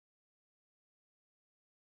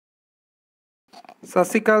ਸਤਿ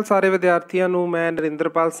ਸ਼੍ਰੀ ਅਕਾਲ ਸਾਰੇ ਵਿਦਿਆਰਥੀਆਂ ਨੂੰ। ਮੈਂ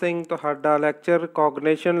ਨਰਿੰਦਰਪਾਲ ਸਿੰਘ ਤੁਹਾਡਾ lecture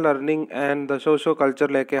ਕੋਗਨੀਸ਼ਨ learning and the ਸੋਸ਼ੋ culture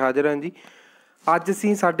ਲੈ ਕੇ ਹਾਜ਼ਰ ਹਾਂ ਜੀ। ਅੱਜ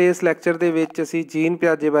ਅਸੀਂ ਸਾਡੇ ਇਸ ਲੈਕਚਰ ਦੇ ਵਿੱਚ ਅਸੀਂ ਜੀਨ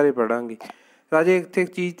ਪਿਆਜੇ ਬਾਰੇ ਪੜ੍ਹਾਂਗੇ। ਰਾਜੇ ਇੱਥੇ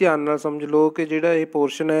ਇੱਕ ਚੀਜ਼ ਧਿਆਨ ਨਾਲ ਸਮਝ ਲਓ ਕਿ ਜਿਹੜਾ ਇਹ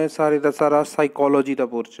ਪੋਰਸ਼ਨ ਹੈ ਸਾਰੇ ਦਾ ਸਾਰਾ ਸਾਈਕੋਲੋਜੀ ਦਾ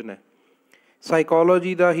ਪੋਰਸ਼ਨ ਹੈ।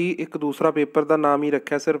 ਸਾਈਕੋਲੋਜੀ ਦਾ ਹੀ ਇੱਕ ਦੂਸਰਾ ਪੇਪਰ ਦਾ ਨਾਮ ਹੀ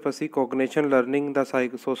ਰੱਖਿਆ ਸਿਰਫ ਅਸੀਂ, ਕੋਗਨੀਸ਼ਨ ਲਰਨਿੰਗ ਦਾ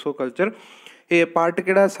ਸੋਸ਼ੋ ਕਲਚਰ। ਇਹ ਪਾਰਟ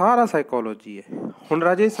ਕਿਹੜਾ ਸਾਰਾ ਸਾਈਕੋਲੋਜੀ ਹੈ। ਹੁਣ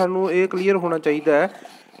ਰਾਜੇ ਸਾਨੂੰ ਇਹ ਕਲੀਅਰ ਹੋਣਾ ਚਾਹੀਦਾ ਹੈ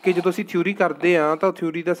ਕਿ ਜਦੋਂ ਅਸੀਂ ਥਿਊਰੀ ਕਰਦੇ ਹਾਂ ਤਾਂ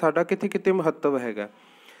ਥਿਊਰੀ ਦਾ ਸਾਡਾ ਕਿੱਥੇ ਕਿੱਥੇ ਮਹੱਤਵ ਹੈਗਾ।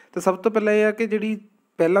 ਤਾਂ ਸਭ ਤੋਂ ਪਹਿਲਾਂ ਇਹ ਆ ਕਿ ਜਿਹੜੀ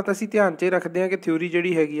ਪਹਿਲਾਂ ਤਾਂ ਅਸੀਂ ਧਿਆਨ 'ਚ ਰੱਖਦੇ ਹਾਂ ਕਿ ਥਿਊਰੀ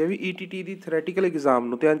ਜਿਹੜੀ ਹੈਗੀ ਆ ਵੀ ETT ਦੀ ਥਿਓਰੈਟੀਕਲ ਐਗਜ਼ਾਮ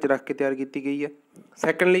ਨੂੰ ਧਿਆਨ 'ਚ ਰੱਖ ਕੇ ਤਿਆਰ ਕੀਤੀ ਗਈ ਹੈ।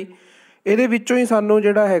 ਸੈਕੰਡਲੀ ਇਹਦੇ ਵਿੱਚੋਂ ਹੀ ਸਾਨੂੰ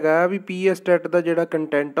ਜਿਹੜਾ ਹੈਗਾ ਵੀ PSTET ਦਾ ਜਿਹੜਾ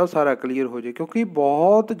ਕੰਟੈਂਟ ਆ ਉਹ ਸਾਰਾ ਕਲੀਅਰ ਹੋ ਜਾਏ, ਕਿਉਂਕਿ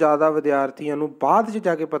ਬਹੁਤ ਜ਼ਿਆਦਾ ਵਿਦਿਆਰਥੀਆਂ ਨੂੰ ਬਾਅਦ 'ਚ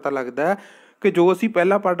ਜਾ ਕੇ ਪਤਾ ਲੱਗਦਾ ਕਿ ਜੋ ਅਸੀਂ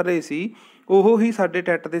ਪਹਿਲਾਂ ਪੜ੍ਹ ਰਹੇ ਸੀ ਉਹ ਹੀ ਸਾਡੇ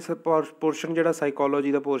ਟੈਟ ਦੇ ਪੋਰਸ਼ਨ ਜਿਹੜਾ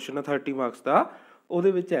ਸਾਈਕੋਲੋਜੀ ਦਾ ਪੋਰਸ਼ਨ ਆ 30 ਮਾਰਕਸ ਦਾ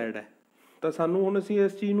ਉਹਦੇ ਵਿੱਚ ਐਡ ਹੈ। ਤਾਂ ਸਾਨੂੰ ਹੁਣ ਅਸੀਂ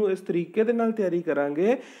ਇਸ ਚੀਜ਼ ਨੂੰ ਇਸ ਤਰੀਕੇ ਦੇ ਨਾਲ ਤਿਆਰੀ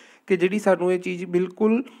ਕਰਾਂਗੇ ਕਿ ਜਿਹੜੀ ਸਾਨੂੰ ਇਹ ਚੀਜ਼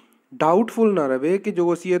ਬਿਲਕੁਲ ਡਾਊਟਫੁਲ ਨਾ ਰਹੇ ਕਿ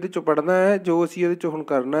ਜੋ ਅਸੀਂ ਇਹਦੇ 'ਚੋਂ ਪੜ੍ਹਨਾ ਹੈ, ਜੋ ਅਸੀਂ ਇਹਦੇ 'ਚੋਂ ਹੁਣ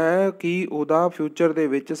ਕਰਨਾ ਹੈ, ਕਿ ਉਹਦਾ ਫਿਊਚਰ ਦੇ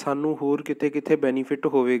ਵਿੱਚ ਸਾਨੂੰ ਹੋਰ ਕਿਤੇ ਕਿਤੇ ਬੈਨੀਫਿਟ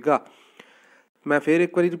ਹੋਵੇਗਾ। ਮੈਂ ਫਿਰ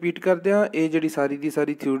ਇੱਕ ਵਾਰੀ ਰਿਪੀਟ ਕਰ ਦਿਆਂ, ਇਹ ਜਿਹੜੀ ਸਾਰੀ ਦੀ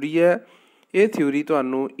ਸਾਰੀ ਥਿਊਰੀ ਹੈ ਇਹ ਥਿਊਰੀ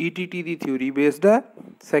ਤੁਹਾਨੂੰ ETT ਦੀ ਥਿਊਰੀ ਬੇਸਡ ਹੈ।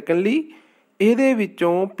 ਸੈਕੰਡਲੀ ਇਹਦੇ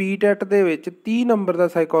ਵਿੱਚੋਂ PTET ਦੇ ਵਿੱਚ 30 ਨੰਬਰ ਦਾ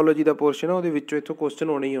ਸਾਈਕੋਲੋਜੀ ਦਾ ਪੋਰਸ਼ਨ ਹੈ, ਉਹਦੇ ਵਿੱਚੋਂ ਇੱਥੋਂ ਕੁਐਸਚਨ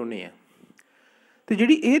ਆਉਣੇ ਹੀ ਆਉਣੇ ਆ। ਅਤੇ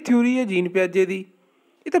ਜਿਹੜੀ ਇਹ ਥਿਊਰੀ ਹੈ ਜੀਨ ਪਿਆਜੇ ਦੀ,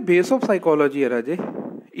 ਇਹ ਤਾਂ ਬੇਸ ਆਫ ਸਾਈਕੋਲੋਜੀ ਹੈ ਰਾਜੇ।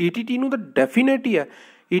 ETT ਨੂੰ ਤਾਂ ਡੈਫੀਨੇਟ ਹੀ ਹੈ।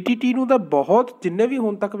 ETT ਨੂੰ ਤਾਂ ਬਹੁਤ ਜਿੰਨੇ ਵੀ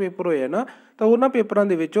ਹੁਣ ਤੱਕ ਪੇਪਰ ਹੋਏ ਆ ਨਾ, ਤਾਂ ਉਹਨਾਂ ਪੇਪਰਾਂ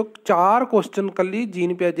ਦੇ ਵਿੱਚੋਂ 4 ਕੁਐਸਚਨ ਇਕੱਲੀ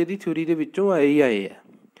ਜੀਨ ਪਿਆਜੇ ਦੀ ਥਿਊਰੀ ਦੇ ਵਿੱਚੋਂ ਆਏ ਹੀ ਆਏ ਆ।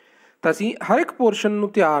 ਤਾਂ ਅਸੀਂ ਹਰ ਇੱਕ ਪੋਰਸ਼ਨ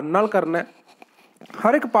ਨੂੰ ਧਿਆਨ ਨਾਲ ਕਰਨਾ,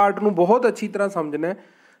 ਹਰ ਇੱਕ ਪਾਰਟ ਨੂੰ ਬਹੁਤ ਅੱਛੀ ਤਰ੍ਹਾਂ ਸਮਝਣਾ,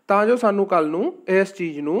 ਤਾਂ ਜੋ ਸਾਨੂੰ ਕੱਲ੍ਹ ਨੂੰ ਇਸ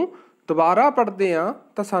ਚੀਜ਼ ਨੂੰ ਦੁਬਾਰਾ ਪੜ੍ਹਦੇ ਹਾਂ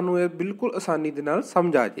ਤਾਂ ਸਾਨੂੰ ਇਹ ਬਿਲਕੁਲ ਆਸਾਨੀ ਦੇ ਨਾਲ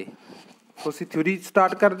ਸਮਝ ਆ ਜਾਏ। ਅਸੀਂ ਥਿਊਰੀ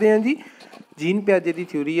ਸਟਾਰਟ ਕਰਦੇ ਹਾਂ ਜੀ। ਜੀਨ ਪਿਆਜੇ ਦੀ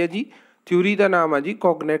ਥਿਊਰੀ ਹੈ ਜੀ। ਥਿਊਰੀ ਦਾ ਨਾਮ ਹੈ ਜੀ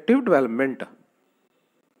ਕੋਗਨੇਟਿਵ ਡਿਵੈਲਪਮੈਂਟ।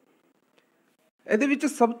 ਇਹਦੇ ਵਿੱਚ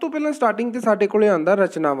ਸਭ ਤੋਂ ਪਹਿਲਾਂ ਸਟਾਰਟਿੰਗ 'ਤੇ ਸਾਡੇ ਕੋਲ ਆਉਂਦਾ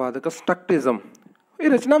ਰਚਨਾਵਾਦ, ਕੰਸਟਰਕਟਿਜ਼ਮ। ਇਹ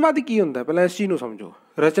ਰਚਨਾਵਾਦ ਕੀ ਹੁੰਦਾ ਪਹਿਲਾਂ ਇਸ ਚੀਜ਼ ਨੂੰ ਸਮਝੋ।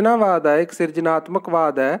 ਰਚਨਾਵਾਦ ਹੈ ਇੱਕ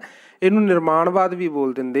ਸਿਰਜਨਾਤਮਕਵਾਦ ਹੈ, ਇਹਨੂੰ ਨਿਰਮਾਣਵਾਦ ਵੀ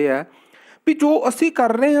ਬੋਲ ਦਿੰਦੇ ਆ। ਵੀ ਜੋ ਅਸੀਂ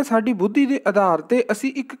ਕਰ ਰਹੇ ਹਾਂ ਸਾਡੀ ਬੁੱਧੀ ਦੇ ਆਧਾਰ 'ਤੇ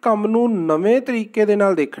ਅਸੀਂ ਇੱਕ ਕੰਮ ਨੂੰ ਨਵੇਂ ਤਰੀਕੇ ਦੇ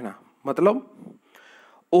ਨਾਲ ਦੇਖਣਾ, ਮਤਲਬ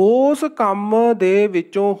ਉਸ ਕੰਮ ਦੇ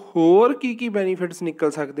ਵਿੱਚੋਂ ਹੋਰ ਕੀ ਕੀ ਬੈਨੀਫਿਟਸ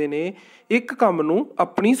ਨਿਕਲ ਸਕਦੇ ਨੇ। ਇੱਕ ਕੰਮ ਨੂੰ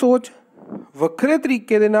ਆਪਣੀ ਸੋਚ ਵੱਖਰੇ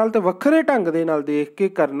ਤਰੀਕੇ ਦੇ ਨਾਲ ਅਤੇ ਵੱਖਰੇ ਢੰਗ ਦੇ ਨਾਲ ਦੇਖ ਕੇ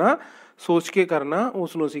ਕਰਨਾ, ਸੋਚ ਕੇ ਕਰਨਾ,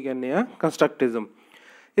 ਉਸ ਨੂੰ ਅਸੀਂ ਕਹਿੰਦੇ ਹਾਂ ਕੰਸਟਰਕਟਿਜ਼ਮ।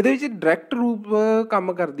 ਇਹਦੇ ਵਿੱਚ ਡਾਇਰੈਕਟ ਰੂਪ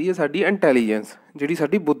ਕੰਮ ਕਰਦੀ ਹੈ ਸਾਡੀ ਇੰਟੈਲੀਜੈਂਸ, ਜਿਹੜੀ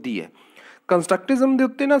ਸਾਡੀ ਬੁੱਧੀ ਹੈ। ਕੰਸਟਰਕਟਿਜ਼ਮ ਦੇ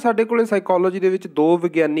ਉੱਤੇ ਨਾ ਸਾਡੇ ਕੋਲ ਸਾਈਕੋਲੋਜੀ ਦੇ ਵਿੱਚ 2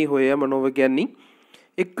 ਵਿਗਿਆਨੀ ਹੋਏ ਆ, ਮਨੋਵਿਗਿਆਨੀ।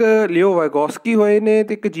 ਇੱਕ ਲਿਓ ਵਾਈਗੋਸਕੀ ਹੋਏ ਨੇ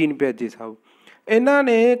ਅਤੇ ਇੱਕ ਜੀਨ ਪਿਆਜੇ ਸਾਹਿਬ। ਇਹਨਾਂ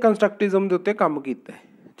ਨੇ ਕੰਸਟਰਕਟਿਜ਼ਮ ਦੇ ਉੱਤੇ ਕੰਮ ਕੀਤਾ।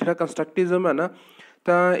 ਜਿਹੜਾ ਕੰਸਟਰਕਟਿਜ਼ਮ ਹੈ ਨਾ,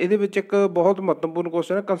 ਤਾਂ ਇਹਦੇ ਵਿੱਚ ਇੱਕ ਬਹੁਤ ਮਹੱਤਵਪੂਰਨ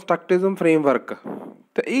ਕੁਐਸਚਨ ਹੈ ਕੰਸਟਰਕਟਿਜ਼ਮ ਫਰੇਮਵਰਕ।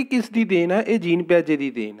 ਤਾਂ ਇਹ ਕਿਸ ਦੀ ਦੇਣ ਹੈ? ਇਹ ਜੀਨ ਪਿਆਜੇ ਦੀ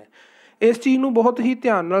ਦੇਣ ਹੈ। ਇਸ ਚੀਜ਼ ਨੂੰ ਬਹੁਤ ਹੀ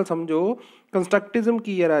ਧਿਆਨ ਨਾਲ ਸਮਝੋ। ਕੰਸਟਰਕਟਿਜ਼ਮ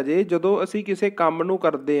ਕੀ ਹੈ ਰਾਜੇ? ਜਦੋਂ ਅਸੀਂ ਕਿਸੇ ਕੰਮ ਨੂੰ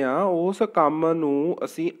ਕਰਦੇ ਹਾਂ, ਉਸ ਕੰਮ ਨੂੰ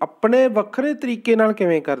ਅਸੀਂ ਆਪਣੇ ਵੱਖਰੇ ਤਰੀਕੇ ਨਾਲ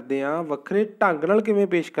ਕਿਵੇਂ ਕਰਦੇ ਹਾਂ, ਵੱਖਰੇ ਢੰਗ ਨਾਲ ਕਿਵੇਂ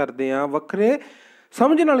ਪੇਸ਼ ਕਰਦੇ ਹਾਂ, ਵੱਖਰੇ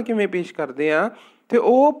ਸਮਝ ਨਾਲ ਕਿਵੇਂ ਪੇਸ਼ ਕਰਦੇ ਹਾਂ, ਅਤੇ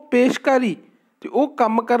ਉਹ ਪੇਸ਼ਕਾਰੀ ਅਤੇ ਉਹ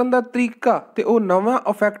ਕੰਮ ਕਰਨ ਦਾ ਤਰੀਕਾ ਅਤੇ ਉਹ ਨਵਾਂ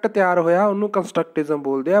ਇਫੈਕਟ ਤਿਆਰ ਹੋਇਆ, ਉਹਨੂੰ ਕੰਸਟਰਕਟਿਜ਼ਮ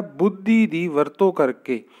ਬੋਲਦੇ ਆ, ਬੁੱਧੀ ਦੀ ਵਰਤੋਂ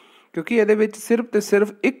ਕਰਕੇ। ਕਿਉਂਕਿ ਇਹਦੇ ਵਿੱਚ ਸਿਰਫ ਅਤੇ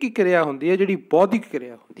ਸਿਰਫ ਇੱਕ ਹੀ ਕਿਰਿਆ ਹੁੰਦੀ ਹੈ ਜਿਹੜੀ ਬੌਧਿਕ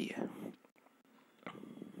ਕਿਰਿਆ ਹੁੰਦੀ ਹੈ।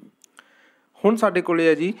 ਹੁਣ ਸਾਡੇ ਕੋਲ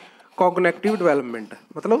ਹੈ ਜੀ ਕੋਗਨੈਟਿਵ ਡਿਵੈਲਪਮੈਂਟ,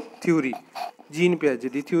 ਮਤਲਬ ਥਿਊਰੀ। ਜੀਨ ਪਿਆਜੇ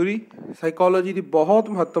ਦੀ ਥਿਊਰੀ ਸਾਈਕੋਲੋਜੀ ਦੀ ਬਹੁਤ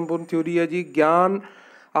ਮਹੱਤਵਪੂਰਨ ਥਿਊਰੀ ਹੈ ਜੀ। ਗਿਆਨ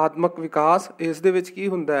ਆਤਮਕ ਵਿਕਾਸ, ਇਸ ਦੇ ਵਿੱਚ ਕੀ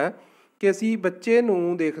ਹੁੰਦਾ ਹੈ ਕਿ ਅਸੀਂ ਬੱਚੇ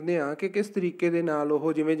ਨੂੰ ਦੇਖਦੇ ਹਾਂ ਕਿ ਕਿਸ ਤਰੀਕੇ ਦੇ ਨਾਲ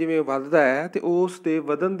ਉਹ ਜਿਵੇਂ ਜਿਵੇਂ ਵੱਧਦਾ ਹੈ ਅਤੇ ਉਸ ਦੇ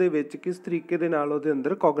ਵਧਣ ਦੇ ਵਿੱਚ ਕਿਸ ਤਰੀਕੇ ਦੇ ਨਾਲ ਉਹਦੇ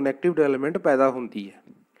ਅੰਦਰ ਕੋਗਨੈਟਿਵ ਡਿਵੈਲਪਮੈਂਟ ਪੈਦਾ ਹੁੰਦੀ ਹੈ।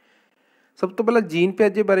 ਸਭ ਤੋਂ ਪਹਿਲਾਂ ਜੀਨ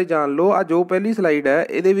ਪਿਆਜੇ ਬਾਰੇ ਜਾਣ ਲਓ। ਆ ਜੋ ਪਹਿਲੀ ਸਲਾਈਡ ਹੈ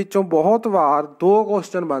ਇਹਦੇ ਵਿੱਚੋਂ ਬਹੁਤ ਵਾਰ 2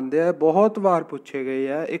 ਕੁਐਸਚਨ ਬਣਦੇ ਆ, ਬਹੁਤ ਵਾਰ ਪੁੱਛੇ ਗਏ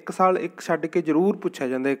ਆ। ਇੱਕ ਸਾਲ ਇੱਕ ਛੱਡ ਕੇ ਜ਼ਰੂਰ ਪੁੱਛਿਆ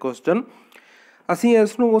ਜਾਂਦਾ ਇਹ ਕੁਐਸਚਨ। ਅਸੀਂ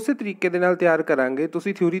ਇਸ ਨੂੰ ਉਸੇ ਤਰੀਕੇ ਦੇ ਨਾਲ ਤਿਆਰ ਕਰਾਂਗੇ।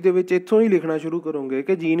 ਤੁਸੀਂ ਥਿਊਰੀ ਦੇ ਵਿੱਚ ਇੱਥੋਂ ਹੀ ਲਿਖਣਾ ਸ਼ੁਰੂ ਕਰੋਗੇ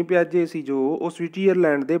ਕਿ ਜੀਨ ਪਿਆਜੇ ਸੀ ਜੋ ਉਹ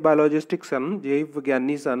ਸਵਿਟਜ਼ਰਲੈਂਡ ਦੇ ਬਾਇਓਲੋਜਿਸਟਿਕ ਸਨ, ਜੀਵ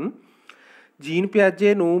ਵਿਗਿਆਨੀ ਸਨ। ਜੀਨ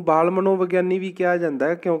ਪਿਆਜੇ ਨੂੰ ਬਾਲ ਮਨੋਵਿਗਿਆਨੀ ਵੀ ਕਿਹਾ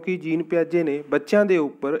ਜਾਂਦਾ ਕਿਉਂਕਿ ਜੀਨ ਪਿਆਜੇ ਨੇ ਬੱਚਿਆਂ ਦੇ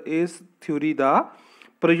ਉੱਪਰ ਇਸ ਥਿਊਰੀ ਦਾ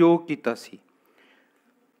ਪ੍ਰਯੋਗ ਕੀਤਾ ਸੀ।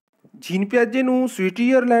 ਜੀਨ ਪਿਆਜੇ ਨੂੰ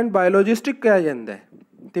ਸਵਿਟਜ਼ਰਲੈਂਡ ਬਾਇਓਲੋਜਿਸਟਿਕ ਕਿਹਾ ਜਾਂਦਾ ਹੈ।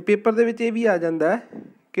 ਅਤੇ ਪੇਪਰ ਦੇ ਵਿੱਚ ਇਹ ਵੀ ਆ ਜਾਂਦਾ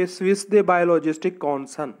ਕਿ ਸਵਿਸ ਦੇ ਬਾਇਓਲੋਜਿਸਟਿਕ ਕੌਣ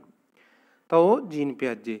ਸਨ, ਤਾਂ ਉਹ ਜੀਨ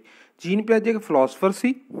ਪਿਆਜੇ। ਜੀਨ ਪਿਆਜੇ ਇੱਕ ਫਿਲੋਸਫਰ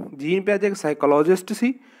ਸੀ, ਜੀਨ ਪਿਆਜੇ ਇੱਕ ਸਾਈਕੋਲੋਜਿਸਟ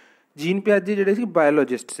ਸੀ, ਜੀਨ ਪਿਆਜੇ ਜਿਹੜੇ ਸੀ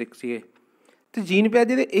ਬਾਇਓਲੋਜਿਸਟ ਸੀਗੇ। ਅਤੇ ਜੀਨ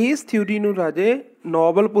ਪਿਆਜੇ ਦੇ ਇਸ ਥਿਊਰੀ ਨੂੰ ਰਾਜੇ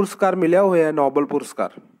ਨੋਬਲ ਪੁਰਸਕਾਰ ਮਿਲਿਆ ਹੋਇਆ। ਨੋਬਲ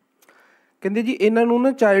ਪੁਰਸਕਾਰ ਕਹਿੰਦੇ ਜੀ ਇਹਨਾਂ ਨੂੰ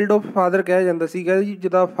ਨਾ ਚਾਈਲਡ ਆਫ ਫਾਦਰ ਕਿਹਾ ਜਾਂਦਾ ਸੀਗਾ ਜੀ,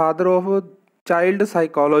 ਜਿੱਦਾਂ ਫਾਦਰ ਆਫ ਚਾਈਲਡ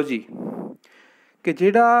ਸਾਈਕੋਲੋਜੀ। ਕਿ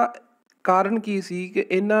ਜਿਹੜਾ ਕਾਰਨ ਕੀ ਸੀ ਕਿ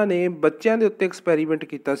ਇਹਨਾਂ ਨੇ ਬੱਚਿਆਂ ਦੇ ਉੱਤੇ ਐਕਸਪੈਰੀਮੈਂਟ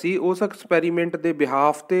ਕੀਤਾ ਸੀ। ਉਸ ਐਕਸਪੈਰੀਮੈਂਟ ਦੇ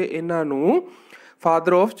ਬਿਹਾਫ 'ਤੇ ਇਹਨਾਂ ਨੂੰ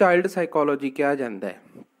ਫਾਦਰ ਆਫ ਚਾਈਲਡ ਸਾਈਕੋਲੋਜੀ ਕਿਹਾ ਜਾਂਦਾ ਹੈ।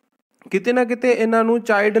 ਕਿਤੇ ਨਾ ਕਿਤੇ ਇਹਨਾਂ ਨੂੰ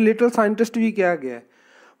ਚਾਈਲਡ ਲਿਟਲ ਸਾਇੰਟਿਸਟ ਵੀ ਕਿਹਾ ਗਿਆ ਹੈ।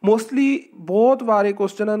 ਮੋਸਟਲੀ ਬਹੁਤ ਵਾਰ ਇਹ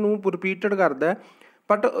ਕੁਐਸਚਨਾਂ ਨੂੰ ਰਿਪੀਟਡ ਕਰਦਾ,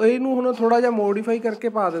 ਬਟ ਇਹਨੂੰ ਹੁਣ ਥੋੜ੍ਹਾ ਜਿਹਾ ਮੋਡੀਫਾਈ ਕਰਕੇ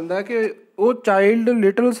ਪਾ ਦਿੰਦਾ ਕਿ ਉਹ ਚਾਈਲਡ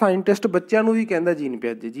ਲਿਟਲ ਸਾਇੰਟਿਸਟ ਬੱਚਿਆਂ ਨੂੰ ਵੀ ਕਹਿੰਦਾ ਜੀਨ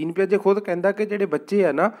ਪਿਆਜੇ। ਜੀਨ ਪਿਆਜੇ ਖੁਦ ਕਹਿੰਦਾ ਕਿ ਜਿਹੜੇ ਬੱਚੇ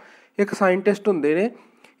ਆ ਨਾ ਇੱਕ ਸਾਇੰਟਿਸਟ ਹੁੰਦੇ ਨੇ,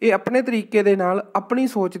 ਇਹ ਆਪਣੇ ਤਰੀਕੇ ਦੇ ਨਾਲ, ਆਪਣੀ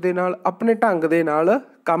ਸੋਚ ਦੇ ਨਾਲ, ਆਪਣੇ ਢੰਗ ਦੇ ਨਾਲ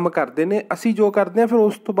ਕੰਮ ਕਰਦੇ ਨੇ। ਅਸੀਂ ਜੋ ਕਰਦੇ ਹਾਂ ਫਿਰ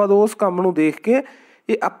ਉਸ ਤੋਂ ਬਾਅਦ ਉਸ ਕੰਮ ਨੂੰ ਦੇਖ ਕੇ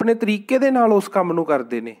ਇਹ ਆਪਣੇ ਤਰੀਕੇ ਦੇ ਨਾਲ ਉਸ ਕੰਮ ਨੂੰ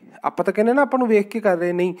ਕਰਦੇ ਨੇ। ਆਪਾਂ ਤਾਂ ਕਹਿੰਦੇ ਨਾ ਆਪਾਂ ਨੂੰ ਵੇਖ ਕੇ ਕਰ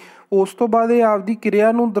ਰਹੇ, ਨਹੀਂ, ਉਸ ਤੋਂ ਬਾਅਦ ਇਹ ਆਪਦੀ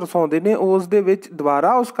ਕਿਰਿਆ ਨੂੰ ਦਰਸਾਉਂਦੇ ਨੇ, ਉਸ ਦੇ ਵਿੱਚ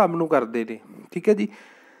ਦੁਬਾਰਾ ਉਸ ਕੰਮ ਨੂੰ ਕਰਦੇ ਨੇ। ਠੀਕ ਹੈ ਜੀ।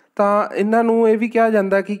 ਤਾਂ ਇਹਨਾਂ ਨੂੰ ਇਹ ਵੀ ਕਿਹਾ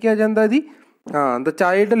ਜਾਂਦਾ, ਕੀ ਕਿਹਾ ਜਾਂਦਾ ਜੀ, ਹਾਂ, the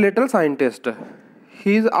child little scientist.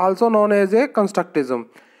 He is also non as a ਕੰਸਟਰਕਟਿਜ਼ਮ।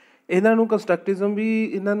 ਇਹਨਾਂ ਨੂੰ ਕੰਸਟਰਕਟਿਜ਼ਮ ਵੀ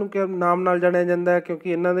ਇਹਨਾਂ ਨੂੰ ਨਾਮ ਨਾਲ ਜਾਣਿਆ ਜਾਂਦਾ ਹੈ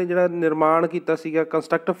ਕਿਉਂਕਿ ਇਹਨਾਂ ਨੇ ਜਿਹੜਾ ਨਿਰਮਾਣ ਕੀਤਾ ਸੀਗਾ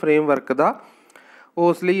ਕੰਸਟਰਕਟ ਫਰੇਮਵਰਕ ਦਾ,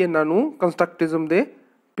 ਉਸ ਲਈ ਇਹਨਾਂ ਨੂੰ ਕੰਸਟਰਕਟਿਜ਼ਮ ਦੇ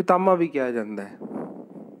ਪਿਤਾਮਾ ਵੀ ਕਿਹਾ ਜਾਂਦਾ ਹੈ।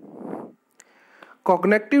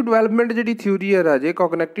 ਕੋਗਨੈਟਿਵ ਡਿਵੈਲਪਮੈਂਟ ਜਿਹੜੀ ਥਿਊਰੀ ਹੈ ਰਾਜੇ,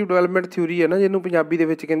 ਕੋਗਨੈਟਿਵ ਡਿਵੈਲਪਮੈਂਟ ਥਿਊਰੀ ਹੈ ਨਾ, ਜਿਹਨੂੰ ਪੰਜਾਬੀ ਦੇ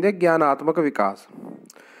ਵਿੱਚ ਕਹਿੰਦੇ ਆ ਗਿਆਨਾਤਮਕ ਵਿਕਾਸ,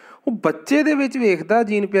 ਉਹ ਬੱਚੇ ਦੇ ਵਿੱਚ ਵੇਖਦਾ।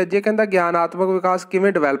 ਜੀਨ ਪਿਆਜੇ ਕਹਿੰਦਾ ਗਿਆਨਾਤਮਕ ਵਿਕਾਸ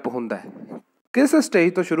ਕਿਵੇਂ ਡਿਵੈਲਪ ਹੁੰਦਾ ਹੈ, ਕਿਸ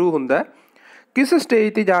ਸਟੇਜ ਤੋਂ ਸ਼ੁਰੂ ਹੁੰਦਾ ਹੈ, ਕਿਸ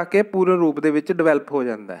ਸਟੇਜ 'ਤੇ ਜਾ ਕੇ ਪੂਰਨ ਰੂਪ ਦੇ ਵਿੱਚ ਡਿਵੈਲਪ ਹੋ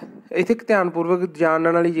ਜਾਂਦਾ ਹੈ। ਇੱਥੇ ਇੱਕ ਧਿਆਨਪੂਰਵਕ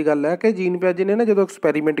ਜਾਣਨ ਵਾਲੀ ਜੀ ਗੱਲ ਹੈ ਕਿ ਜੀਨ ਪਿਆਜੇ ਨੇ ਨਾ ਜਦੋਂ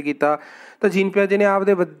ਐਕਸਪੈਰੀਮੈਂਟ ਕੀਤਾ ਤਾਂ ਜੀਨ ਪਿਆਜੇ ਨੇ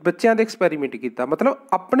ਆਪਦੇ ਬੱਚਿਆਂ 'ਤੇ ਐਕਸਪੈਰੀਮੈਂਟ ਕੀਤਾ, ਮਤਲਬ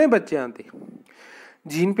ਆਪਣੇ ਬੱਚਿਆਂ 'ਤੇ।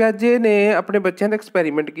 ਜੀਨ ਪਿਆਜੇ ਨੇ ਆਪਣੇ ਬੱਚਿਆਂ 'ਤੇ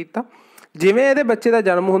ਐਕਸਪੈਰੀਮੈਂਟ ਕੀਤਾ। ਜਿਵੇਂ ਇਹਦੇ ਬੱਚੇ ਦਾ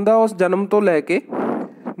ਜਨਮ ਹੁੰਦਾ, ਉਸ ਜਨਮ ਤੋਂ ਲੈ ਕੇ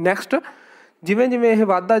ਨੈਕਸਟ ਜਿਵੇਂ ਜਿਵੇਂ ਇਹ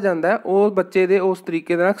ਵੱਧਦਾ ਜਾਂਦਾ, ਉਹ ਬੱਚੇ ਦੇ ਉਸ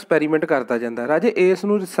ਤਰੀਕੇ ਨਾਲ ਐਕਸਪੈਰੀਮੈਂਟ ਕਰਦਾ ਜਾਂਦਾ। ਰਾਜੇ ਇਸ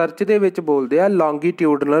ਨੂੰ ਰਿਸਰਚ ਦੇ ਵਿੱਚ ਬੋਲਦੇ ਆ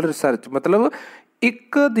ਲੌਂਗੀਟਿਊਡਨਲ ਰਿਸਰਚ, ਮਤਲਬ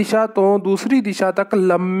ਇੱਕ ਦਿਸ਼ਾ ਤੋਂ ਦੂਸਰੀ ਦਿਸ਼ਾ ਤੱਕ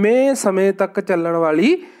ਲੰਮੇ ਸਮੇਂ ਤੱਕ ਚੱਲਣ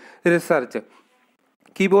ਵਾਲੀ ਰਿਸਰਚ।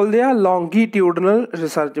 ਕੀ ਬੋਲਦੇ ਆ? Longitudinal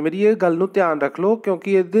research. ਮੇਰੀ ਇਹ ਗੱਲ ਨੂੰ ਧਿਆਨ ਰੱਖ ਲਓ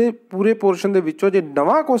ਕਿਉਂਕਿ ਇਹਦੇ ਪੂਰੇ ਪੋਰਸ਼ਨ ਦੇ ਵਿੱਚੋਂ ਜੇ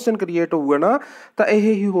ਨਵਾਂ ਕੁਐਸਚਨ ਕ੍ਰੀਏਟ ਹੋਊਗਾ ਨਾ ਤਾਂ ਇਹ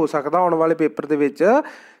ਹੀ ਹੋ ਸਕਦਾ ਆਉਣ ਵਾਲੇ ਪੇਪਰ ਦੇ ਵਿੱਚ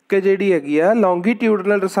ਕਿ ਜਿਹੜੀ ਹੈਗੀ ਆ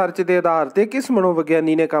ਲੌਂਗੀਟਿਊਡਨਲ ਰਿਸਰਚ ਦੇ ਆਧਾਰ 'ਤੇ ਕਿਸ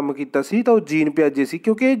ਮਨੋਵਿਗਿਆਨੀ ਨੇ ਕੰਮ ਕੀਤਾ ਸੀ, ਤਾਂ ਉਹ ਜੀਨ ਪਿਆਜੇ ਸੀ।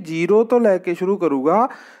 ਕਿਉਂਕਿ ਇਹ 0 ਤੋਂ ਲੈ ਕੇ ਸ਼ੁਰੂ ਕਰੂਗਾ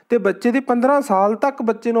ਅਤੇ ਬੱਚੇ ਦੇ 15 ਸਾਲ ਤੱਕ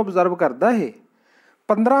ਬੱਚੇ ਨੂੰ ਓਬਜ਼ਰਵ ਕਰਦਾ। ਇਹ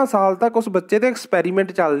 15 ਸਾਲ ਤੱਕ ਉਸ ਬੱਚੇ 'ਤੇ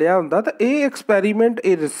ਐਕਸਪੈਰੀਮੈਂਟ ਚੱਲ ਰਿਹਾ ਹੁੰਦਾ। ਤਾਂ ਇਹ ਐਕਸਪੈਰੀਮੈਂਟ,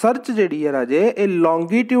 ਇਹ ਰਿਸਰਚ ਜਿਹੜੀ ਹੈ ਰਾਜੇ, ਇਹ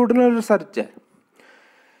ਲੌਂਗੀਟਿਊਡਨਲ ਰਿਸਰਚ ਹੈ।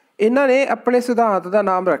 ਇਹਨਾਂ ਨੇ ਆਪਣੇ ਸਿਧਾਂਤ ਦਾ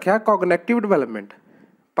ਨਾਮ ਰੱਖਿਆ ਕੋਗਨੈਟਿਵ ਡਿਵੈਲਪਮੈਂਟ,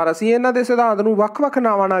 ਪਰ ਅਸੀਂ ਇਹਨਾਂ ਦੇ ਸਿਧਾਂਤ ਨੂੰ ਵੱਖ-ਵੱਖ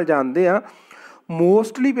ਨਾਵਾਂ ਨਾਲ ਜਾਣਦੇ ਹਾਂ।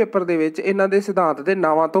 ਮੋਸਟਲੀ ਪੇਪਰ ਦੇ ਵਿੱਚ ਇਹਨਾਂ ਦੇ ਸਿਧਾਂਤ ਦੇ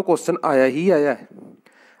ਨਾਵਾਂ ਤੋਂ ਕੁਐਸਚਨ ਆਇਆ ਹੀ ਆਇਆ ਹੈ।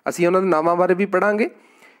 ਅਸੀਂ ਉਹਨਾਂ ਦੇ ਨਾਵਾਂ ਬਾਰੇ ਵੀ ਪੜ੍ਹਾਂਗੇ।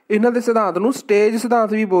 ਇਹਨਾਂ ਦੇ ਸਿਧਾਂਤ ਨੂੰ ਸਟੇਜ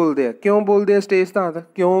ਸਿਧਾਂਤ ਵੀ ਬੋਲਦੇ ਆ। ਕਿਉਂ ਬੋਲਦੇ ਆ ਸਟੇਜ ਸਿਧਾਂਤ?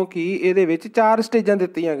 ਕਿਉਂਕਿ ਇਹਦੇ ਵਿੱਚ 4 ਸਟੇਜਾਂ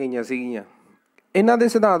ਦਿੱਤੀਆਂ ਗਈਆਂ ਸੀਗੀਆਂ। ਇਹਨਾਂ ਦੇ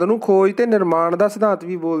ਸਿਧਾਂਤ ਨੂੰ ਖੋਜ ਅਤੇ ਨਿਰਮਾਣ ਦਾ ਸਿਧਾਂਤ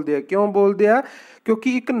ਵੀ ਬੋਲਦੇ ਆ। ਕਿਉਂ ਬੋਲਦੇ ਆ?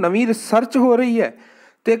 ਕਿਉਂਕਿ ਇੱਕ ਨਵੀਂ ਰਿਸਰਚ ਹੋ ਰਹੀ ਹੈ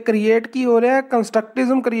ਅਤੇ ਕ੍ਰੀਏਟ ਕੀ ਹੋ ਰਿਹਾ?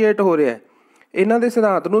 ਕੰਸਟਰਕਟਿਜ਼ਮ ਕ੍ਰੀਏਟ ਹੋ ਰਿਹਾ। ਇਹਨਾਂ ਦੇ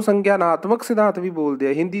ਸਿਧਾਂਤ ਨੂੰ ਸੰਗਿਆਨਾਤਮਕ ਸਿਧਾਂਤ ਵੀ ਬੋਲਦੇ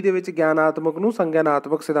ਆ। ਹਿੰਦੀ ਦੇ ਵਿੱਚ ਗਿਆਨਾਤਮਕ ਨੂੰ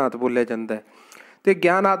ਸੰਗਿਆਨਾਤਮਕ ਸਿਧਾਂਤ ਬੋਲਿਆ ਜਾਂਦਾ ਹੈ। ਅਤੇ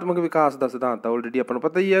ਗਿਆਨਾਤਮਕ ਵਿਕਾਸ ਦਾ ਸਿਧਾਂਤ ਆ ਆਲਰੇਡੀ ਆਪਾਂ ਨੂੰ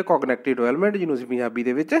ਪਤਾ ਹੀ ਹੈ, ਕੋਗਨੈਟਿਵ ਡਿਵੈਲਪਮੈਂਟ, ਜਿਹਨੂੰ ਅਸੀਂ ਪੰਜਾਬੀ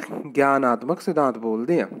ਦੇ ਵਿੱਚ ਗਿਆਨਾਤਮਕ ਸਿਧਾਂਤ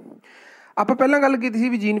ਬੋਲਦੇ ਹਾਂ। ਆਪਾਂ ਪਹਿਲਾਂ ਗੱਲ ਕੀਤੀ ਸੀ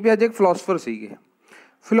ਵੀ ਜੀਨ ਪਿਆਜੇ ਇੱਕ ਫਿਲੋਸਫਰ ਸੀਗੇ।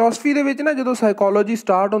 ਫਿਲੋਸਫੀ ਦੇ ਵਿੱਚ ਨਾ ਜਦੋਂ ਸਾਈਕੋਲੋਜੀ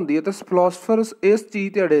ਸਟਾਰਟ ਹੁੰਦੀ ਹੈ ਤਾਂ ਫਿਲੋਸਫਰਸ ਇਸ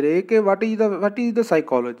ਚੀਜ਼ 'ਤੇ ਅੜੇ ਰਹੇ ਕਿ ਵਾਟ ਇਜ਼ ਦਾ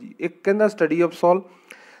ਸਾਈਕੋਲੋਜੀ। ਇੱਕ ਕਹਿੰਦਾ ਸਟੱਡੀ ਆਫ ਸੋਲ,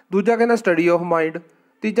 ਦੂਜਾ ਕਹਿੰਦਾ ਸਟੱਡੀ ਆਫ ਮਾਈਂਡ,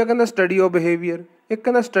 ਤੀਜਾ ਕਹਿੰਦਾ ਸਟੱਡੀ ਆਫ ਬਿਹੇਵੀਅਰ, ਇੱਕ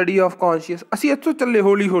ਕਹਿੰਦਾ ਸਟੱਡੀ ਆਫ ਕੌਨਸ਼ੀਅਸ। ਅਸੀਂ ਇੱਥੋਂ ਚੱਲੇ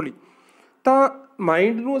ਹੌਲੀ ਹੌਲੀ ਤਾਂ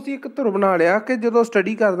ਮਾਈਂਡ ਨੂੰ ਅਸੀਂ ਇੱਕ ਧੁਰ ਬਣਾ ਲਿਆ ਕਿ ਜਦੋਂ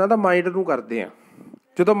ਸਟੱਡੀ ਕਰਦਾ ਤਾਂ ਮਾਈਂਡ ਨੂੰ ਕਰਦੇ ਹਾਂ।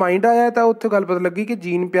 ਜਦੋਂ ਮਾਈਂਡ ਆਇਆ ਤਾਂ ਉੱਥੇ ਗੱਲ ਪਤਾ ਲੱਗੀ ਕਿ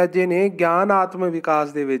ਜੀਨ ਪਿਆਜੇ ਨੇ ਗਿਆਨਾਤਮਕ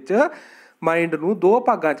ਵਿਕਾਸ ਦੇ ਵਿੱਚ ਮਾਈਂਡ ਨੂੰ 2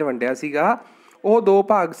 ਭਾਗਾਂ 'ਚ ਵੰਡਿਆ ਸੀਗਾ। ਉਹ 2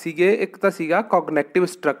 ਭਾਗ ਸੀਗੇ, ਇੱਕ ਤਾਂ ਸੀਗਾ ਕੋਗਨੈਟਿਵ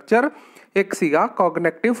ਸਟਰਕਚਰ, ਇੱਕ ਸੀਗਾ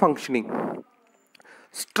ਕੋਗਨੈਟਿਵ ਫੰਕਸ਼ਨਿੰਗ।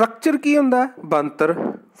 ਸਟਰਕਚਰ ਕੀ ਹੁੰਦਾ? ਬਣਤਰ।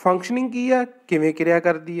 ਫੰਕਸ਼ਨਿੰਗ ਕੀ ਹੈ? ਕਿਵੇਂ ਕਿਰਿਆ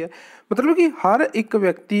ਕਰਦੀ ਹੈ। ਮਤਲਬ ਕਿ ਹਰ ਇੱਕ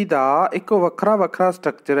ਵਿਅਕਤੀ ਦਾ ਇੱਕ ਵੱਖਰਾ ਵੱਖਰਾ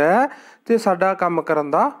ਸਟਰਕਚਰ ਹੈ ਅਤੇ ਸਾਡਾ ਕੰਮ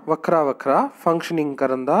ਕਰਨ ਦਾ ਵੱਖਰਾ ਵੱਖਰਾ ਫੰਕਸ਼ਨਿੰਗ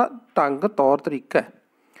ਕਰਨ ਦਾ ਢੰਗ, ਤੌਰ ਤਰੀਕਾ ਹੈ।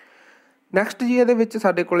 ਨੈਕਸਟ ਜੀ ਇਹਦੇ ਵਿੱਚ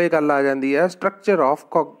ਸਾਡੇ ਕੋਲ ਇਹ ਗੱਲ ਆ ਜਾਂਦੀ ਹੈ ਸਟਰਕਚਰ ਆਫ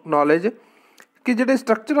ਨੌਲੇਜ, ਕਿ ਜਿਹੜੇ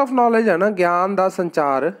ਸਟਰਕਚਰ ਆਫ ਨੌਲੇਜ ਹੈ ਨਾ, ਗਿਆਨ ਦਾ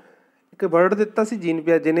ਸੰਚਾਰ। ਇੱਕ ਵਰਡ ਦਿੱਤਾ ਸੀ ਜੀਨ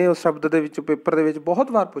ਪਿਆਜੇ ਨੇ, ਉਸ ਸ਼ਬਦ ਦੇ ਵਿੱਚ ਪੇਪਰ ਦੇ ਵਿੱਚ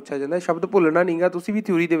ਬਹੁਤ ਵਾਰ ਪੁੱਛਿਆ ਜਾਂਦਾ। ਸ਼ਬਦ ਭੁੱਲਣਾ ਨਹੀਂ ਗਾ, ਤੁਸੀਂ ਵੀ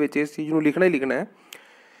ਥਿਊਰੀ ਦੇ ਵਿੱਚ ਇਸ ਚੀਜ਼ ਨੂੰ ਲਿਖਣਾ ਹੀ ਲਿਖਣਾ ਹੈ।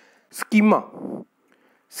 ਸਕੀਮਾ।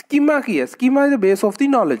 ਸਕੀਮਾ ਕੀ ਹੈ? ਸਕੀਮਾ is the base of the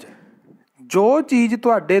knowledge. ਜੋ ਚੀਜ਼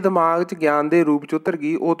ਤੁਹਾਡੇ ਦਿਮਾਗ 'ਚ ਗਿਆਨ ਦੇ ਰੂਪ 'ਚ ਉਤਰ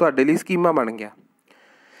ਗਈ ਉਹ ਤੁਹਾਡੇ ਲਈ ਸਕੀਮਾ ਬਣ ਗਿਆ।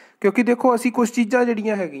 ਕਿਉਂਕਿ ਦੇਖੋ ਅਸੀਂ ਕੁਛ ਚੀਜ਼ਾਂ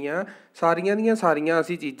ਜਿਹੜੀਆਂ ਹੈਗੀਆਂ ਸਾਰੀਆਂ ਦੀਆਂ ਸਾਰੀਆਂ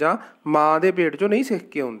ਅਸੀਂ ਚੀਜ਼ਾਂ ਮਾਂ ਦੇ ਪੇਟ 'ਚੋਂ ਨਹੀਂ ਸਿੱਖ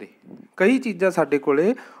ਕੇ ਆਉਂਦੇ। ਕਈ ਚੀਜ਼ਾਂ ਸਾਡੇ ਕੋਲ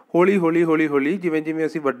ਹੌਲੀ ਹੌਲੀ ਜਿਵੇਂ ਜਿਵੇਂ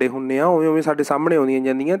ਅਸੀਂ ਵੱਡੇ ਹੁੰਦੇ ਹਾਂ ਉਵੇਂ ਉਵੇਂ ਸਾਡੇ ਸਾਹਮਣੇ ਆਉਂਦੀਆਂ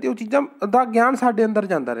ਜਾਂਦੀਆਂ ਅਤੇ ਉਹ ਚੀਜ਼ਾਂ ਦਾ ਗਿਆਨ ਸਾਡੇ ਅੰਦਰ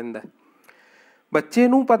ਜਾਂਦਾ ਰਹਿੰਦਾ। ਬੱਚੇ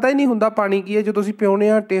ਨੂੰ ਪਤਾ ਹੀ ਨਹੀਂ ਹੁੰਦਾ ਪਾਣੀ ਕੀ ਹੈ, ਜਦੋਂ ਅਸੀਂ ਪਿਉਂਦੇ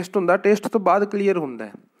ਹਾਂ ਟੇਸਟ ਹੁੰਦਾ, ਟੇਸਟ ਤੋਂ ਬਾਅਦ ਕਲੀਅਰ ਹੁੰਦਾ।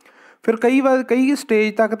 ਫਿਰ ਕਈ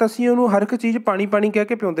ਸਟੇਜ ਤੱਕ ਤਾਂ ਅਸੀਂ ਉਹਨੂੰ ਹਰ ਇੱਕ ਚੀਜ਼ ਪਾਣੀ ਪਾਣੀ ਕਹਿ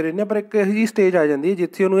ਕੇ ਪਿਉਂਦੇ ਰਹਿੰਦੇ ਹਾਂ, ਪਰ ਇੱਕ ਇਹੋ ਜਿਹੀ ਸਟੇਜ ਆ ਜਾਂਦੀ ਹੈ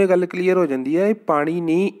ਜਿੱਥੇ ਉਹਨੂੰ ਇਹ ਗੱਲ ਕਲੀਅਰ ਹੋ ਜਾਂਦੀ ਹੈ, ਇਹ ਪਾਣੀ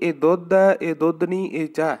ਨਹੀਂ, ਇਹ ਦੁੱਧ ਹੈ, ਇਹ ਦੁੱਧ ਨਹੀਂ, ਇਹ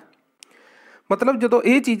ਚਾਹ। ਮਤਲਬ ਜਦੋਂ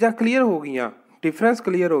ਇਹ ਚੀਜ਼ਾਂ ਕਲੀਅਰ ਹੋ ਗਈਆਂ, ਡਿਫਰੈਂਸ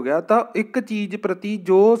ਕਲੀਅਰ ਹੋ ਗਿਆ, ਤਾਂ ਇੱਕ ਚੀਜ਼ ਪ੍ਰਤੀ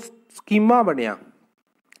ਜੋ ਸਕੀਮਾ ਬਣਿਆ।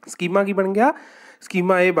 ਸਕੀਮਾ ਕੀ ਬਣ ਗਿਆ?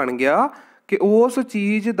 ਸਕੀਮਾ ਇਹ ਬਣ ਗਿਆ ਕਿ ਉਸ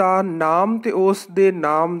ਚੀਜ਼ ਦਾ ਨਾਮ ਅਤੇ ਉਸ ਦੇ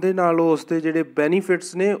ਨਾਮ ਦੇ ਨਾਲ ਉਸ ਦੇ ਜਿਹੜੇ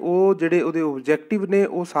ਬੈਨੀਫਿਟਸ ਨੇ, ਉਹ ਜਿਹੜੇ ਉਹਦੇ ਓਬਜੈਕਟਿਵ ਨੇ,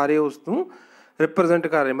 ਉਹ ਸਾਰੇ ਉਸ ਨੂੰ ਰਿਪਰਜੈਂਟ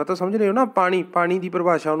ਕਰ ਰਹੇ। ਮਤਲਬ ਸਮਝ ਰਹੇ ਹੋ ਨਾ, ਪਾਣੀ ਦੀ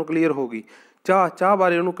ਪਰਿਭਾਸ਼ਾ ਉਹਨੂੰ ਕਲੀਅਰ ਹੋ ਗਈ, ਚਾਹ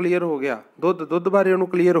ਬਾਰੇ ਉਹਨੂੰ ਕਲੀਅਰ ਹੋ ਗਿਆ, ਦੁੱਧ ਬਾਰੇ ਉਹਨੂੰ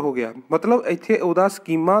ਕਲੀਅਰ ਹੋ ਗਿਆ। ਮਤਲਬ ਇੱਥੇ ਉਹਦਾ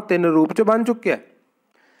ਸਕੀਮਾ 3 ਰੂਪ 'ਚ ਬਣ ਚੁੱਕਿਆ।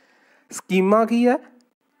 ਸਕੀਮਾ ਕੀ ਹੈ?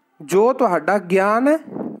 ਜੋ ਤੁਹਾਡਾ ਗਿਆਨ ਹੈ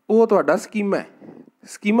ਉਹ ਤੁਹਾਡਾ ਸਕੀਮਾ ਹੈ।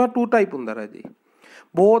 ਸਕੀਮਾ 2 ਟਾਈਪ ਹੁੰਦਾ ਰਾਜੇ,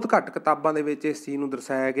 ਬਹੁਤ ਘੱਟ ਕਿਤਾਬਾਂ ਦੇ ਵਿੱਚ ਇਸ ਚੀਜ਼ ਨੂੰ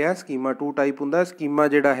ਦਰਸਾਇਆ ਗਿਆ। ਸਕੀਮਾ 2 ਟਾਈਪ ਹੁੰਦਾ। ਸਕੀਮਾ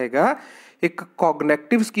ਜਿਹੜਾ ਹੈਗਾ, ਇੱਕ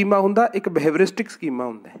ਕੋਗਨੈਟਿਵ ਸਕੀਮਾ ਹੁੰਦਾ, ਇੱਕ ਬਿਹੇਵਰਿਸਟਿਕ ਸਕੀਮਾ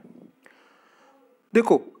ਹੁੰਦਾ।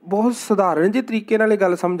 ਦੇਖੋ, ਬਹੁਤ ਸਧਾਰਨ ਜਿਹੇ ਤਰੀਕੇ ਨਾਲ ਇਹ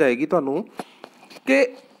ਗੱਲ ਸਮਝ ਆਏਗੀ ਤੁਹਾਨੂੰ ਕਿ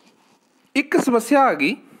ਇੱਕ ਸਮੱਸਿਆ ਆ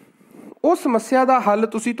ਗਈ, ਉਹ ਸਮੱਸਿਆ ਦਾ ਹੱਲ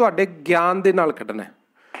ਤੁਸੀਂ ਤੁਹਾਡੇ ਗਿਆਨ ਦੇ ਨਾਲ ਕੱਢਣਾ।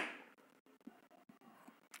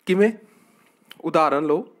 ਕਿਵੇਂ? ਉਦਾਹਰਨ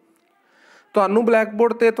ਲਓ, ਤੁਹਾਨੂੰ ਬਲੈਕ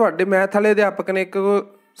ਬੋਰਡ 'ਤੇ ਤੁਹਾਡੇ ਮੈਥ ਵਾਲੇ ਅਧਿਆਪਕ ਨੇ ਇੱਕ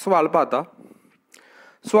ਸਵਾਲ ਪਾਤਾ।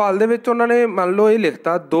 ਸਵਾਲ ਦੇ ਵਿੱਚ ਉਹਨਾਂ ਨੇ ਮੰਨ ਲਓ ਇਹ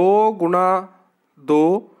ਲਿਖਤਾ 2 ਗੁਣਾ 2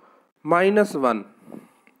 ਮਾਈਨਸ 1।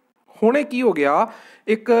 ਹੁਣ ਇਹ ਕੀ ਹੋ ਗਿਆ?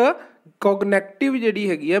 ਇੱਕ ਕੋਗਨੈਟਿਵ ਜਿਹੜੀ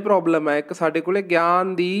ਹੈਗੀ ਹੈ ਪ੍ਰੋਬਲਮ ਹੈ, ਇੱਕ ਸਾਡੇ ਕੋਲ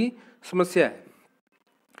ਗਿਆਨ ਦੀ ਸਮੱਸਿਆ ਹੈ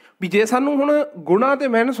ਵੀ ਜੇ ਸਾਨੂੰ ਹੁਣ ਗੁਣਾ ਅਤੇ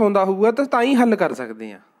ਮਾਈਨਸ ਆਉਂਦਾ ਹੋਊਗਾ ਤਾਂ ਹੀ ਹੱਲ ਕਰ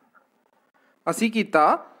ਸਕਦੇ ਹਾਂ। ਅਸੀਂ ਕੀਤਾ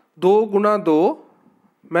 2 ਗੁਣਾ 2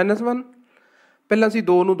 ਮਾਈਨਸ 1। ਪਹਿਲਾਂ ਅਸੀਂ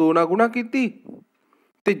 2 ਨੂੰ 2 ਨਾਲ ਗੁਣਾ ਕੀਤੀ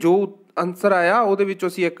ਅਤੇ ਜੋ ਆਨਸਰ ਆਇਆ ਉਹਦੇ ਵਿੱਚੋਂ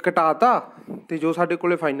ਅਸੀਂ 1 ਘਟਾ ਤਾ ਅਤੇ ਜੋ ਸਾਡੇ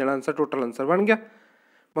ਕੋਲ ਫਾਈਨਲ ਆਨਸਰ, ਟੋਟਲ ਆਨਸਰ ਬਣ ਗਿਆ।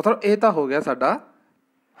 ਮਤਲਬ ਇਹ ਤਾਂ ਹੋ ਗਿਆ ਸਾਡਾ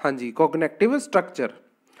ਹਾਂਜੀ ਕੋਗਨੈਟਿਵ ਸਟਰਕਚਰ।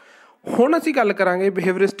 ਹੁਣ ਅਸੀਂ ਗੱਲ ਕਰਾਂਗੇ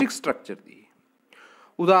ਬਿਹੇਵਰਿਸਟਿਕ ਸਟਰਕਚਰ ਦੀ।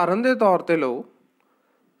 ਉਦਾਹਰਨ ਦੇ ਤੌਰ 'ਤੇ ਲਓ,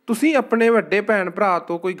 ਤੁਸੀਂ ਆਪਣੇ ਵੱਡੇ ਭੈਣ ਭਰਾ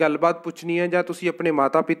ਤੋਂ ਕੋਈ ਗੱਲਬਾਤ ਪੁੱਛਣੀ ਹੈ ਜਾਂ ਤੁਸੀਂ ਆਪਣੇ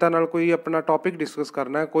ਮਾਤਾ ਪਿਤਾ ਨਾਲ ਕੋਈ ਆਪਣਾ ਟੋਪਿਕ ਡਿਸਕਸ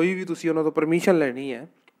ਕਰਨਾ, ਕੋਈ ਵੀ ਤੁਸੀਂ ਉਹਨਾਂ ਤੋਂ ਪਰਮਿਸ਼ਨ ਲੈਣੀ ਹੈ।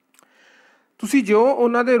 ਤੁਸੀਂ ਜੋ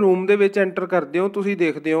ਉਹਨਾਂ ਦੇ ਰੂਮ ਦੇ ਵਿੱਚ ਐਂਟਰ ਕਰਦੇ ਹੋ, ਤੁਸੀਂ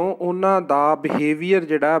ਦੇਖਦੇ ਹੋ ਉਹਨਾਂ ਦਾ ਬਿਹੇਵੀਅਰ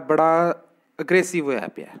ਜਿਹੜਾ ਬੜਾ ਅਗਰੈਸਿਵ ਹੋਇਆ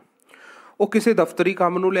ਪਿਆ। ਉਹ ਕਿਸੇ ਦਫ਼ਤਰੀ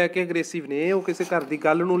ਕੰਮ ਨੂੰ ਲੈ ਕੇ ਅਗਰੈਸਿਵ ਨੇ, ਉਹ ਕਿਸੇ ਘਰ ਦੀ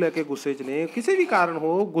ਗੱਲ ਨੂੰ ਲੈ ਕੇ ਗੁੱਸੇ 'ਚ ਨੇ, ਕਿਸੇ ਵੀ ਕਾਰਨ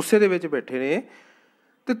ਹੋ ਗੁੱਸੇ ਦੇ ਵਿੱਚ ਬੈਠੇ ਨੇ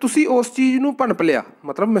ਅਤੇ ਤੁਸੀਂ ਉਸ ਚੀਜ਼ ਨੂੰ ਭਣਪ ਲਿਆ,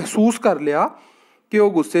 ਮਤਲਬ ਮਹਿਸੂਸ ਕਰ ਲਿਆ ਕਿ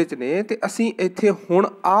ਉਹ ਗੁੱਸੇ 'ਚ ਨੇ ਅਤੇ ਅਸੀਂ ਇੱਥੇ ਹੁਣ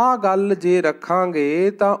ਆਹ ਗੱਲ ਜੇ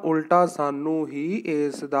ਰੱਖਾਂਗੇ ਤਾਂ ਉਲਟਾ ਸਾਨੂੰ ਹੀ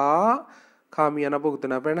ਇਸ ਦਾ ਖਾਮਿਆਨਾ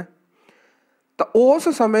ਭੁਗਤਣਾ ਪੈਣਾ। ਤਾਂ ਉਸ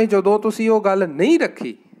ਸਮੇਂ ਜਦੋਂ ਤੁਸੀਂ ਉਹ ਗੱਲ ਨਹੀਂ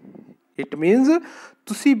ਰੱਖੀ, ਇਟ ਮੀਨਸ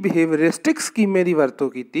ਤੁਸੀਂ ਬਿਹੇਵਰਿਸਟਿਕ ਸਕੀਮੇ ਦੀ ਵਰਤੋਂ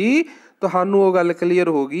ਕੀਤੀ, ਤੁਹਾਨੂੰ ਉਹ ਗੱਲ ਕਲੀਅਰ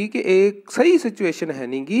ਹੋ ਗਈ ਕਿ ਇਹ ਸਹੀ ਸਿਚੁਏਸ਼ਨ ਹੈ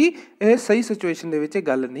ਨਹੀਂ ਗੀ, ਇਹ ਸਹੀ ਸਿਚੁਏਸ਼ਨ ਦੇ ਵਿੱਚ ਇਹ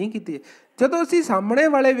ਗੱਲ ਨਹੀਂ ਕੀਤੀ। ਜਦੋਂ ਅਸੀਂ ਸਾਹਮਣੇ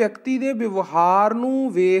ਵਾਲੇ ਵਿਅਕਤੀ ਦੇ ਵਿਵਹਾਰ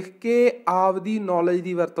ਨੂੰ ਵੇਖ ਕੇ ਆਪਦੀ ਨੌਲੇਜ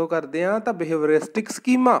ਦੀ ਵਰਤੋਂ ਕਰਦੇ ਹਾਂ ਤਾਂ ਬਿਹੇਵਰਿਸਟਿਕ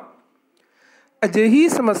ਸਕੀਮਾ। ਅਜਿਹੀ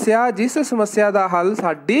ਸਮੱਸਿਆ ਜਿਸ ਸਮੱਸਿਆ ਦਾ ਹੱਲ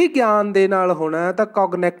ਸਾਡੇ ਗਿਆਨ ਦੇ ਨਾਲ ਹੋਣਾ ਤਾਂ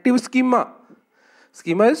ਕੋਗਨੈਟਿਵ ਸਕੀਮਾ।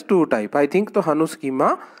 ਸਕੀਮਾ ਇਜ਼ 2 ਟਾਈਪ। ਆਈ ਥਿੰਕ ਤੁਹਾਨੂੰ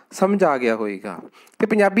ਸਕੀਮਾ ਸਮਝ ਆ ਗਿਆ ਹੋਏਗਾ। ਅਤੇ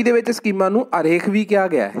ਪੰਜਾਬੀ ਦੇ ਵਿੱਚ ਸਕੀਮਾ ਨੂੰ ਆਰੇਖ ਵੀ ਕਿਹਾ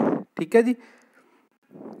ਗਿਆ ਹੈ। ਠੀਕ ਹੈ ਜੀ।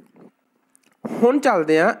 ਹੁਣ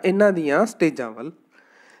ਚੱਲਦੇ ਹਾਂ ਇਹਨਾਂ ਦੀਆਂ ਸਟੇਜਾਂ ਵੱਲ।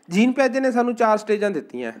 ਜੀਨ ਪਿਆਜੇ ਨੇ ਸਾਨੂੰ 4 ਸਟੇਜਾਂ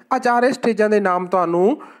ਦਿੱਤੀਆਂ। ਆਹ 4 ਸਟੇਜਾਂ ਦੇ ਨਾਮ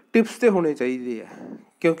ਤੁਹਾਨੂੰ ਟਿਪਸ 'ਤੇ ਹੋਣੇ ਚਾਹੀਦੇ ਆ,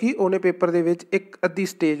 ਕਿਉਂਕਿ ਉਹਨੇ ਪੇਪਰ ਦੇ ਵਿੱਚ ਇੱਕ ਅੱਧੀ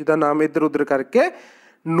ਸਟੇਜ ਦਾ ਨਾਮ ਇੱਧਰ ਉੱਧਰ ਕਰਕੇ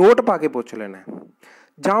ਨੋਟ ਪਾ ਕੇ ਪੁੱਛ ਲੈਣਾ,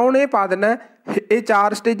 ਜਾਂ ਉਹਨੇ ਪਾ ਦੇਣਾ ਇਹ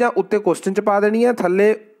 4 ਸਟੇਜਾਂ ਉੱਤੇ ਕੁਐਸਚਨ 'ਚ ਪਾ ਦੇਣੀਆਂ,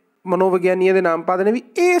 ਥੱਲੇ ਮਨੋਵਿਗਿਆਨੀਆਂ ਦੇ ਨਾਮ ਪਾ ਦੇਣੇ ਵੀ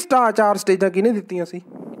ਇਹ 4 ਸਟੇਜਾਂ ਕਿਹਨੇ ਦਿੱਤੀਆਂ ਸੀ,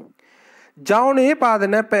 ਜਾਂ ਉਹਨੇ ਇਹ ਪਾ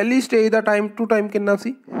ਦੇਣਾ ਪਹਿਲੀ stage the time to time ਕਿੰਨਾ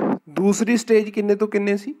ਸੀ, ਦੂਸਰੀ ਸਟੇਜ ਕਿੰਨੇ ਤੋਂ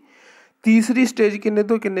ਕਿੰਨੇ ਸੀ, ਤੀਸਰੀ ਸਟੇਜ ਕਿੰਨੇ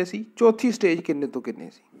ਤੋਂ ਕਿੰਨੇ ਸੀ, ਚੌਥੀ ਸਟੇਜ ਕਿੰਨੇ ਤੋਂ ਕਿੰਨੇ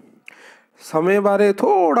ਸੀ। ਸਮੇਂ ਬਾਰੇ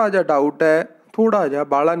ਥੋੜ੍ਹਾ ਜਿਹਾ ਡਾਊਟ ਹੈ, ਥੋੜ੍ਹਾ ਜਿਹਾ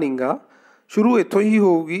ਬਾਹਲਾ ਨੀਗਾ। ਸ਼ੁਰੂ ਇੱਥੋਂ ਹੀ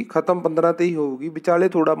ਹੋਊਗੀ, ਖ਼ਤਮ 15 'ਤੇ ਹੀ ਹੋਊਗੀ। ਵਿਚਾਲੇ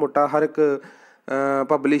ਥੋੜ੍ਹਾ ਮੋਟਾ ਹਰ ਇੱਕ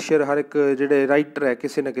ਪਬਲਿਸ਼ਰ, ਹਰ ਇੱਕ ਜਿਹੜੇ ਰਾਈਟਰ ਹੈ,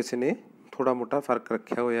 ਕਿਸੇ ਨਾ ਕਿਸੇ ਨੇ ਥੋੜ੍ਹਾ ਮੋਟਾ ਫਰਕ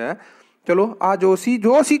ਰੱਖਿਆ ਹੋਇਆ ਹੈ। ਚਲੋ ਆ ਜੋ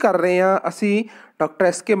ਅਸੀਂ ਕਰ ਰਹੇ ਹਾਂ, ਅਸੀਂ ਡਾਕਟਰ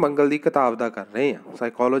S.K. ਮੰਗਲ ਦੀ ਕਿਤਾਬ ਦਾ ਕਰ ਰਹੇ ਹਾਂ।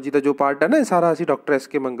 ਸਾਈਕੋਲੋਜੀ ਦਾ ਜੋ ਪਾਰਟ ਹੈ ਨਾ, ਇਹ ਸਾਰਾ ਅਸੀਂ ਡਾਕਟਰ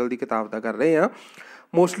S.K. ਮੰਗਲ ਦੀ ਕਿਤਾਬ ਦਾ ਕਰ ਰਹੇ ਹਾਂ।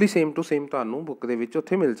 ਮੋਸਟਲੀ ਸੇਮ ਟੂ ਸੇਮ ਤੁਹਾਨੂੰ ਬੁੱਕ ਦੇ ਵਿੱਚ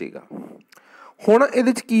ਉੱਥੇ ਮਿਲ ਜਾਏਗਾ। ਹੁਣ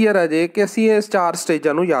ਇਹਦੇ 'ਚ ਕੀ ਹੈ ਰਾਜੇ ਕਿ ਅਸੀਂ ਇਸ 4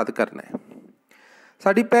 ਸਟੇਜਾਂ ਨੂੰ ਯਾਦ ਕਰਨਾ ਹੈ।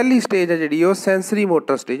 ਸਾਡੀ ਪਹਿਲੀ ਸਟੇਜ ਹੈ ਜਿਹੜੀ ਉਹ ਸੈਂਸਰੀ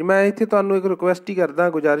ਮੋਟਰ ਸਟੇਜ। ਮੈਂ ਇੱਥੇ ਤੁਹਾਨੂੰ ਇੱਕ ਰਿਕੁਐਸਟ ਹੀ ਕਰਦਾ,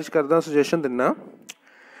 ਗੁਜ਼ਾਰਿਸ਼ ਕਰਦਾ, ਸੁਜੈਸ਼ਨ ਦਿੰਦਾ,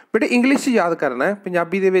 ਬੇਟੇ ਇੰਗਲਿਸ਼ 'ਚ ਯਾਦ ਕਰਨਾ ਹੈ।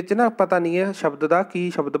 ਪੰਜਾਬੀ ਦੇ ਵਿੱਚ ਨਾ ਪਤਾ ਨਹੀਂ ਹੈ ਸ਼ਬਦ ਦਾ ਕੀ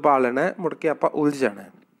ਸ਼ਬਦ ਪਾ ਲੈਣਾ, ਮੁੜ ਕੇ ਆਪਾਂ ਉਲਝ ਜਾਣਾ।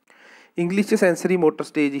 ਇੰਗਲਿਸ਼ 'ਚ ਸੈਂਸਰੀ ਮੋਟਰ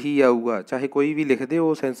ਸਟੇਜ ਹੀ ਆਊਗਾ, ਚਾਹੇ ਕੋਈ ਵੀ ਲਿਖਦੇ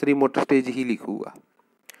ਉਹ ਸੈਂਸਰੀ ਮੋਟਰ ਸਟੇਜ ਹੀ ਲਿਖੂਗਾ।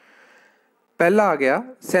 ਪਹਿਲਾ ਆ ਗਿਆ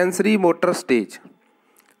sensory motor stage.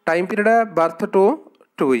 Time period ਹੈ ਬਰਥ ਟੂ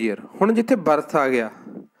 2 ਈਅਰ। ਹੁਣ ਜਿੱਥੇ ਬਰਥ ਆ ਗਿਆ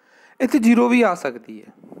ਇੱਥੇ 0 ਵੀ ਆ ਸਕਦੀ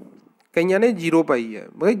ਹੈ, ਕਈਆਂ ਨੇ 0 ਪਾਈ ਹੈ,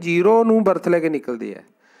 ਬਈ 0 ਨੂੰ ਬਰਥ ਲੈ ਕੇ ਨਿਕਲਦੇ ਹੈ।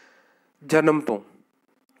 ਜਨਮ ਤੋਂ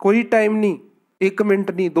ਕੋਈ ਟਾਈਮ ਨਹੀਂ, 1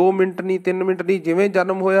 ਮਿੰਟ ਨਹੀਂ, 2 ਮਿੰਟ ਨਹੀਂ, 3 ਮਿੰਟ ਨਹੀਂ, ਜਿਵੇਂ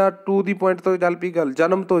ਜਨਮ ਹੋਇਆ ਟੂ ਦੀ ਪੁਆਇੰਟ ਤੋਂ ਚੱਲ ਪਈ ਗੱਲ,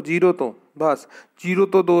 ਜਨਮ ਤੋਂ 0 ਤੋਂ, ਬਸ 0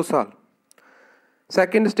 ਤੋਂ 2 ਸਾਲ।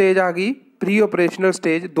 ਸੈਕਿੰਡ ਸਟੇਜ ਆ ਗਈ ਪ੍ਰੀ ਓਪਰੇਸ਼ਨਲ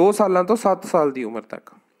ਸਟੇਜ, 2 ਸਾਲਾਂ ਤੋਂ 7 ਸਾਲ ਦੀ ਉਮਰ ਤੱਕ।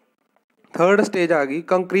 ਥਰਡ ਸਟੇਜ ਆ ਗਈ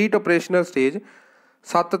ਕੰਕਰੀਟ ਓਪਰੇਸ਼ਨਲ ਸਟੇਜ,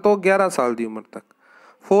 7 ਤੋਂ 11 ਸਾਲ ਦੀ ਉਮਰ ਤੱਕ।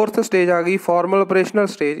 ਫੋਰਥ ਸਟੇਜ ਆ ਗਈ ਫਾਰਮਲ ਓਪਰੇਸ਼ਨਲ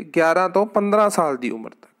ਸਟੇਜ, 11 ਤੋਂ 15 ਸਾਲ ਦੀ ਉਮਰ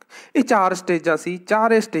ਤੱਕ। ਇਹ 4 ਸਟੇਜਾਂ ਸੀ।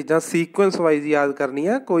 ਚਾਰੇ ਸਟੇਜਾਂ ਸੀਕੁਐਂਸ ਵਾਈਜ਼ याद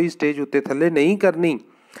करनियां, कोई स्टेज उत्ते थल्ले नहीं करनी।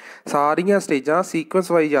 सारियां स्टेजां सीक्वेंस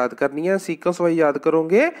वाइज याद करनियां। सीक्वेंस वाइज याद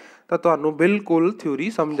करोगे तो तुहानूं बिल्कुल थ्योरी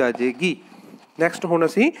समझ आ जाएगी। नैक्सट हुण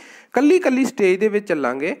असीं कल्ली कल्ली स्टेज दे विच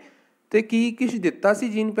चलांगे ते की कुछ दिता सी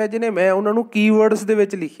जीन पैज ने, मैं उन्हां नूं कीवर्ड्स दे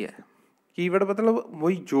विच लिखिआ। कीवर्ड मतलब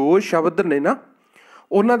वही जो शब्द ने ना,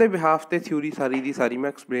 उन्हां दे बिहाफ ते थ्योरी सारी दी सारी मैं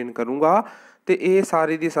एक्सप्लेन करूँगा। तो ये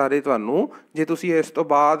सारे दे सारे तुहानूं जे तुसीं इस तो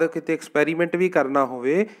बाद किते एक्सपैरीमेंट भी करना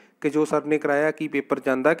होवे कि जो सर ने कराया कि पेपर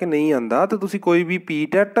जांदा कि नहीं आंदा, तो तुसीं कोई भी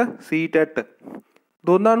PTET CTET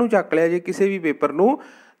दोनों नूं चक लिया जे किसी भी पेपर नूं,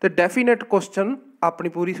 तो डेफिनेट क्वेश्चन अपनी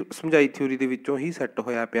पूरी समझाई थ्योरी दे विचों ही सैट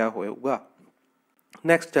होया पिया होएगा।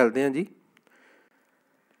 नैक्सट चलते हैं जी।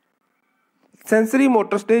 सेंसरी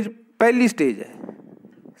मोटर स्टेज पहली स्टेज है।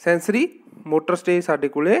 सेंसरी मोटर स्टेज साडे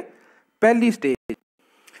कोले पहली स्टेज।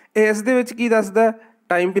 इस दे विच की दसदा,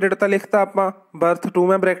 टाइम पीरियड तो लिखता आपां बर्थ टू,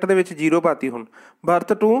 मैं ब्रैकेट दे विच 0 पाती हुण, बर्थ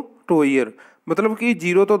टू 2 ईयर मतलब कि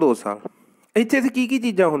 0 तो 2 साल। इत्थे की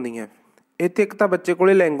चीज़ां हुंदियां इत्थे, एक तो बच्चे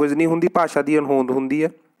कोले लैंगुएज नहीं हुंदी, भाषा की अणहोंद हुंदी है।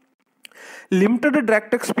 लिमिटेड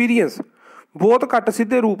डायरैक्ट एक्सपीरियंस, बहुत घੱਟ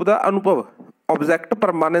सीधे रूप का अनुभव, ऑब्जैक्ट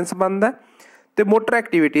परमानेंस बनता तो मोटर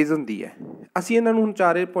एक्टिविटीज़ हुंदी है। असीं इन्हां नूं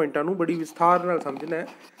चारे पॉइंटां नूं बड़ी विस्तार नाल समझना है,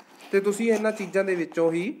 तो तुसीं इन्हां चीज़ां दे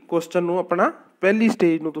विचों ही क्वेश्चन नूं अपना पहली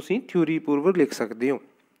स्टेज नूं तुसीं थ्योरी पूर्वक लिख सकते हो।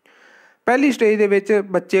 पहली स्टेज दे विच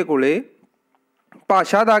बच्चे कोले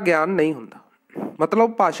भाषा का ज्ञान नहीं हुंदा,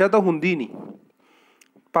 मतलब भाषा तो हुंदी नहीं,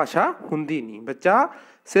 भाषा हुंदी नहीं, बच्चा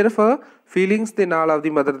सिर्फ फीलिंग्स दे नाल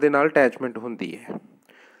आपदी मदर दे नाल अटैचमेंट हुंदी है।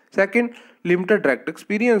 सैकेंड, लिमिटेड डायरैक्ट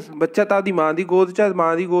एक्सपीरियंस, बच्चा तो आपदी माँ की गोद च,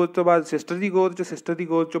 माँ की गोद तो बाद सिस्टर की गोद च, सिस्टर की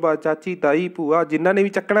गोद चों बाद चाची ताई भूआ जिन्हां ने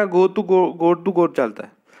भी चक्कना, गोद टू गोद चलता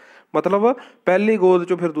है। मतलब पहली गोद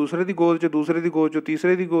चो फिर दूसरे की गोद च, दूसरे की गोद चो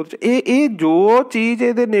तीसरे की गोद च, ये जो चीज़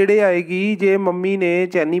ये नेड़े आएगी, जे मम्मी ने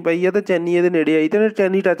चैनी पाई है तो चैनी ये नेड़े आई तो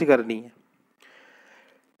चैनी टच करनी है।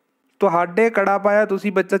 तुहाडे कड़ा पाया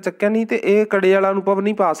तुसी बच्चा चक्या नहीं तो यह कड़े वाला अनुभव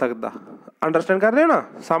नहीं पा सकता। अंडरस्टैंड कर रहे हो ना।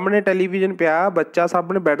 सामने टैलीविजन पिया, बच्चा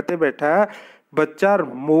सामने बैड ते बैठा है, बच्चा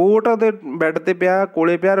रिमोट दे बैड ते पिया,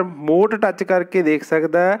 कोले पिया, रिमोट टच करके देख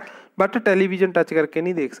सकता है बट टैलीविजन टच करके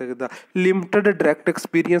नहीं देख सकता। लिमिटेड डायरैक्ट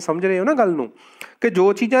एक्सपीरियंस, समझ रहे हो ना गल नूं, कि जो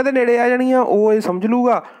चीज़ां दे नेड़े आ जाणियां वो ये समझ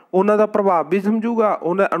लूगा, उन्हां दा प्रभाव भी समझूगा,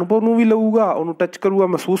 उन्हां अनुभव नूं भी लऊगा, उन्हूं टच करूगा,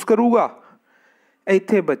 महसूस करूगा।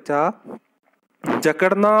 इत्थे बच्चा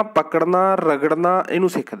जकड़ना, पकड़ना, रगड़ना इनू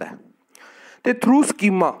सीखदा है। तो थ्रू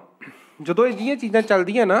स्कीमा, जदों इह चीज़ां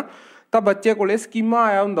चलदियां ना तो बच्चे कोले स्कीमा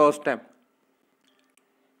आया हुंदा उस टाइम।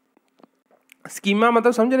 स्कीमा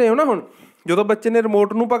मतलब समझ रहे हो ना। हुण जो बच्चे ने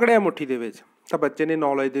रिमोट नूं पकड़िया मुट्ठी दे विच तो बच्चे ने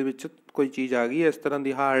नॉलेज दे विच कोई चीज़ आ गई इस तरह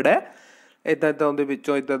की हार्ड है, इदां इदां उहदे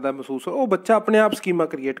विचों इदां दा महसूस हो, बच्चा अपने आप स्कीमा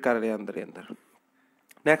क्रिएट कर रहा अंदर ही अंदर।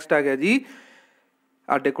 नैक्सट आ गया जी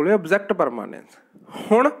आडे कोले ऑब्जैक्ट परमानेंस।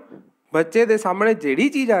 हुण बच्चे दे सामने जिहड़ी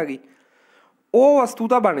चीज़ आ गई वो वस्तु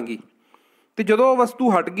तो बन गई, तो जो वस्तु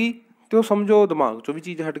हट गई तो समझो दिमाग चों भी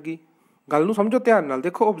चीज़ हट गई। गल नूं समझो ध्यान नाल,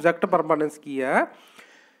 देखो ऑब्जैक्ट परमानेंस की है,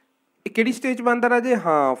 किहड़ी स्टेज बनता राजे,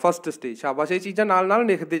 हाँ फस्ट स्टेज। शाबाश, ये चीज़ां नाल नाल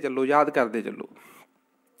लिखते चलो, याद करते चलो।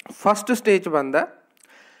 फस्ट स्टेज बनता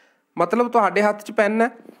मतलब तुहाडे हत्थ च पैन है,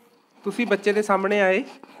 तुसीं बच्चे दे सामने आए,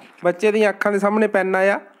 बच्चे दी अखां दे सामने पैन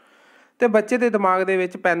आया तो बच्चे दे दिमाग दे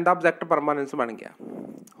विच पैन दा ऑब्जैक्ट परमानेंस बन गया।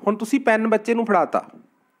 हुण तुसीं पैन बच्चे नूं फड़ाता,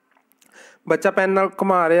 बच्चा पैन नाल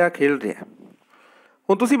घुमा रहा, खेल रहा।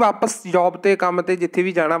 हुण तुसीं वापस जॉब ते काम ते जिथे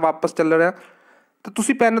भी जाना वापस चल रहा तो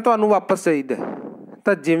तुसीं पैन तुहानूं वापस चाहिदा,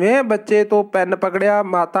 तो जिवें बच्चे तो पैन पकड़िया,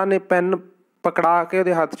 माता ने पैन पकड़ा के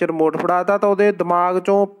उहदे हत्थ च रिमोट फड़ाता तो उहदे दिमाग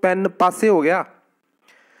चों पैन पासे हो गया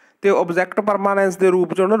तो ऑब्जैक्ट परमानेंस के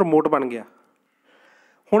रूप च रिमोट बन गया।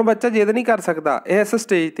 हुण बच्चा जिद नहीं कर सकता इस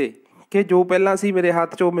स्टेज ते कि जो पहला सी मेरे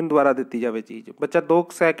हाथ चो मैनूं दुबारा दित्ती जाए चीज़। बच्चा 2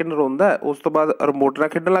 सैकेंड रोंदा है, उस तो बाद रिमोट नाल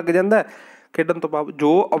खेडण लग जांदा है, खेडण तो बाद जो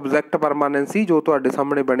ऑब्जैक्ट परमानेंस सी जो तुहाडे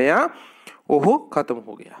सामने बनिया वो खत्म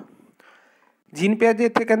हो गया। जीन पियाजे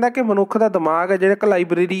इत्थे कहंदा कि मनुख दा दिमाग है जिहड़ा एक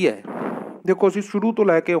लाइब्रेरी है। देखो असीं शुरू तो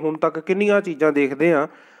लैके हुण तक किन्नियां चीज़ां देखदे हाँ,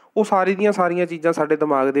 वो सारी दियां सारियां चीज़ां साडे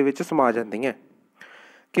दिमाग दे विच समा जांदियां।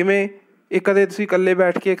 किवें एक कदे तुसीं इकल्ले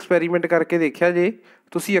बैठ के एक्सपैरीमेंट करके देखिया जे,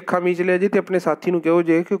 तुसीं अखां मीच लिया जे तो अपने साथी नूं कहो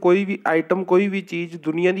जे कि कोई भी आइटम, कोई भी चीज़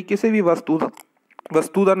दुनिया की किसी भी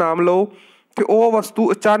वस्तु का नाम लो तो वह वस्तु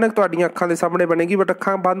अचानक तुहाडीआं अखां दे सामने बनेगी, बट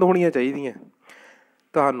अखां बंद होणीआं चाहीदियां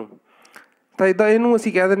तुहानूं। तो इदां इहनूं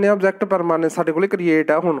असीं कह दिंदे ऑब्जैक्ट परमानेंस साडे कोले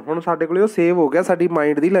क्रिएट आ। हुण साडे कोले सेव हो गया साडी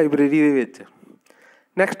माइंड की लाइब्रेरी दे विच।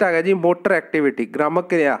 नैक्सट आ गया जी मोटर एक्टिविटी, ग्रामक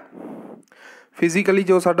क्रिया। फिजिकली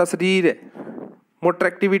जो साडा शरीर है, मोटर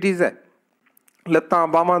एक्टिविटीज़ है, लत्तां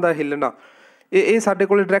बाहां दा हिलना, ਇਹ ਸਾਡੇ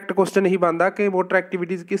ਕੋਲ ਡਾਇਰੈਕਟ ਕੁਐਸਚਨ ਇਹੀ ਬਣਦਾ ਕਿ ਮੋਟਰ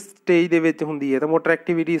ਐਕਟੀਵਿਟੀਜ਼ ਕਿਸ ਸਟੇਜ ਦੇ ਵਿੱਚ ਹੁੰਦੀ ਹੈ, ਤਾਂ ਮੋਟਰ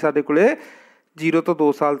ਐਕਟੀਵਿਟੀ ਸਾਡੇ ਕੋਲ 0 ਤੋਂ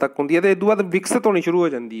 2 ਸਾਲ ਤੱਕ ਹੁੰਦੀ ਹੈ ਅਤੇ ਇਸ ਤੋਂ ਬਾਅਦ ਵਿਕਸਿਤ ਹੋਣੀ ਸ਼ੁਰੂ ਹੋ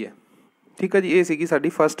ਜਾਂਦੀ ਹੈ। ਠੀਕ ਹੈ ਜੀ, ਇਹ ਸੀਗੀ ਸਾਡੀ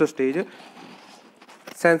first stage,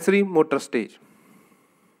 sensory motor stage.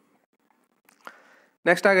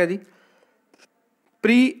 Next ਆ ਗਿਆ ਜੀ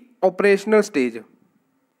ਪ੍ਰੀ ਓਪਰੇਸ਼ਨਲ ਸਟੇਜ।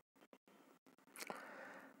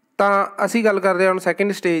 ਤਾਂ ਅਸੀਂ ਗੱਲ ਕਰਦੇ ਹਾਂ ਹੁਣ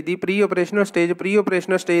ਸੈਕਿੰਡ ਸਟੇਜ ਦੀ, ਪ੍ਰੀ ਓਪਰੇਸ਼ਨਲ ਸਟੇਜ। ਪ੍ਰੀ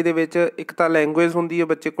ਓਪਰੇਸ਼ਨਲ ਸਟੇਜ ਦੇ ਵਿੱਚ ਇੱਕ ਤਾਂ ਲੈਂਗੁਏਜ ਹੁੰਦੀ ਹੈ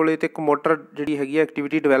ਬੱਚੇ ਕੋਲ, ਅਤੇ ਇੱਕ ਮੋਟਰ ਜਿਹੜੀ ਹੈਗੀ ਹੈ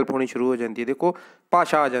ਐਕਟੀਵਿਟੀ ਡਿਵੈਲਪ ਹੋਣੀ ਸ਼ੁਰੂ ਹੋ ਜਾਂਦੀ ਹੈ। ਦੇਖੋ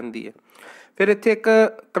ਭਾਸ਼ਾ ਆ ਜਾਂਦੀ ਹੈ। ਫਿਰ ਇੱਥੇ ਇੱਕ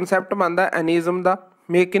ਕਨਸੈਪਟ ਬਣਦਾ ਐਨੀਜ਼ਮ ਦਾ,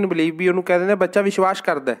 ਮੇਕ ਇਨ ਬਿਲੀਵ ਵੀ ਉਹਨੂੰ ਕਹਿ ਦਿੰਦੇ। ਬੱਚਾ ਵਿਸ਼ਵਾਸ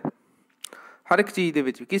ਕਰਦਾ ਹਰ ਇੱਕ ਚੀਜ਼ ਦੇ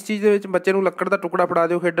ਵਿੱਚ। ਕਿਸ ਚੀਜ਼ ਦੇ ਵਿੱਚ? ਬੱਚੇ ਨੂੰ ਲੱਕੜ ਦਾ ਟੁਕੜਾ ਫੜਾ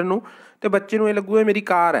ਦਿਓ ਖੇਡਣ ਨੂੰ ਅਤੇ ਬੱਚੇ ਨੂੰ ਇਹ ਲੱਗੂ ਇਹ ਮੇਰੀ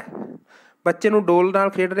ਕਾਰ ਹੈ। ਬੱਚੇ ਨੂੰ ਡੋਲ ਨਾਲ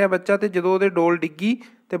ਖੇਡ ਰਿਹਾ ਬੱਚਾ, ਅਤੇ ਜਦੋਂ ਉਹਦੇ ਡੋਲ ਡਿੱਗੀ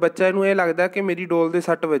ਅਤੇ ਬੱਚਾ ਇਹਨੂੰ ਇਹ ਲੱਗਦਾ ਕਿ ਮੇਰੀ ਡੋਲ ਦੇ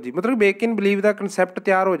ਸੱਟ ਵੱਜੀ। ਮਤਲਬ make in believe the concept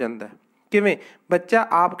ਤਿਆਰ ਹੋ ਜਾਂਦਾ। ਕਿਵੇਂ? ਬੱਚਾ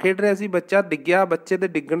ਆਪ ਖੇਡ ਰਿਹਾ ਸੀ, ਬੱਚਾ ਡਿੱਗਿਆ, ਬੱਚੇ ਦੇ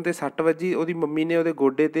ਡਿੱਗਣ 'ਤੇ ਸੱਟ ਵੱਜੀ, ਉਹਦੀ ਮੰਮੀ ਨੇ ਉਹਦੇ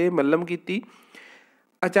ਗੋਡੇ 'ਤੇ ਮੱਲਮ ਕੀਤੀ।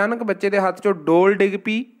 ਅਚਾਨਕ ਬੱਚੇ ਦੇ ਹੱਥ 'ਚੋਂ ਡੋਲ ਡਿੱਗ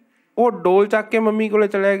ਪਈ, ਉਹ ਡੋਲ ਚੱਕ ਕੇ ਮੰਮੀ ਕੋਲ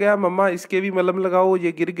ਚਲਿਆ ਗਿਆ, ਮੰਮਾ ਇਸਕੇ ਵੀ ਮੱਲਮ ਲਗਾਓ,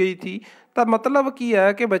 ਇਹ ਗਿਰ ਗਈ ਥੀ। ਤਾਂ ਮਤਲਬ ਕੀ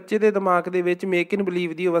ਹੈ ਕਿ ਬੱਚੇ ਦੇ ਦਿਮਾਗ ਦੇ ਵਿੱਚ ਮੇਕ ਇਨ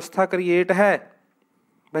ਬਿਲੀਵ ਦੀ ਅਵਸਥਾ ਕ੍ਰੀਏਟ ਹੈ।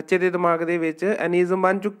 ਬੱਚੇ ਦੇ ਦਿਮਾਗ ਦੇ ਵਿੱਚ ਐਨੀਜ਼ਮ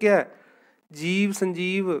ਬਣ ਚੁੱਕਿਆ। ਜੀਵ,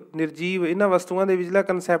 ਸੰਜੀਵ, ਨਿਰਜੀਵ, ਇਹਨਾਂ ਵਸਤੂਆਂ ਦੇ ਵਿਚਲਾ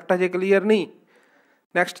ਕਨਸੈਪਟ ਹਜੇ ਕਲੀਅਰ ਨਹੀਂ।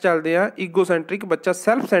 ਨੈਕਸਟ ਚੱਲਦੇ ਹਾਂ ਈਗੋਸੈਂਟਰਿਕ। ਬੱਚਾ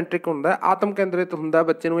ਸੈਲਫ ਸੈਂਟਰਿਕ ਹੁੰਦਾ, ਆਤਮ ਕੇਂਦਰਿਤ ਹੁੰਦਾ।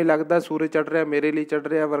 ਬੱਚੇ ਨੂੰ ਇਹ ਲੱਗਦਾ ਸੂਰਜ ਚੜ੍ਹ ਰਿਹਾ ਮੇਰੇ ਲਈ ਚੜ੍ਹ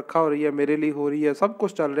ਰਿਹਾ, ਵਰਖਾ ਹੋ ਰਹੀ ਹੈ ਮੇਰੇ ਲਈ ਹੋ ਰਹੀ ਹੈ, ਸਭ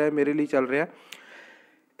ਕੁਛ ਚੱਲ ਰਿਹਾ ਮੇਰੇ ਲਈ ਚੱਲ ਰਿਹਾ।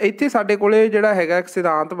 ਇੱਥੇ ਸਾਡੇ ਕੋਲ ਜਿਹੜਾ ਹੈਗਾ ਇੱਕ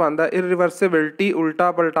ਸਿਧਾਂਤ ਬਣਦਾ ਇਰਰਿਵਰਸਿਬਿਲਿਟੀ,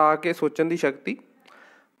 ਉਲਟਾ ਪਲਟਾ ਕੇ ਸੋਚਣ ਦੀ ਸ਼ਕਤੀ।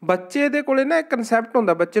 ਬੱਚੇ ਦੇ ਕੋਲ ਨਾ ਇੱਕ ਕਨਸੈਪਟ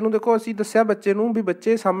ਹੁੰਦਾ। ਬੱਚੇ ਨੂੰ ਦੇਖੋ ਅਸੀਂ ਦੱਸਿਆ ਬੱਚੇ ਨੂੰ ਵੀ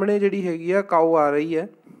ਬੱਚੇ ਸਾਹਮਣੇ ਜਿਹੜੀ ਹੈਗੀ ਆ ਕਾਊ ਆ ਰਹੀ ਹੈ,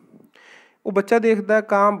 ਉਹ ਬੱਚਾ ਦੇਖਦਾ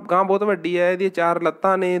ਗਾਂ ਬਹੁਤ ਵੱਡੀ ਹੈ, ਇਹਦੀਆਂ 4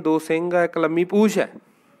 ਲੱਤਾਂ ਨੇ, 2 ਸਿੰਗ ਹੈ, ਇੱਕ ਲੰਮੀ ਪੂਛ ਹੈ।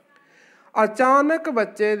 ਅਚਾਨਕ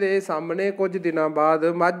ਬੱਚੇ ਦੇ ਸਾਹਮਣੇ ਕੁਝ ਦਿਨਾਂ ਬਾਅਦ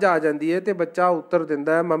ਮੱਝ ਆ ਜਾਂਦੀ ਹੈ ਅਤੇ ਬੱਚਾ ਉੱਤਰ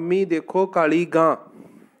ਦਿੰਦਾ ਮੰਮੀ ਦੇਖੋ ਕਾਲੀ ਗਾਂ।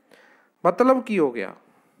 ਮਤਲਬ ਕੀ ਹੋ ਗਿਆ?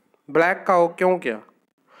 ਬਲੈਕ ਕਾਓ ਕਿਉਂ ਕਿਹਾ?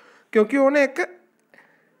 ਕਿਉਂਕਿ ਉਹਨੇ ਇੱਕ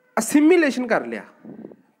ਅਸਿਮੀਲੇਸ਼ਨ ਕਰ ਲਿਆ।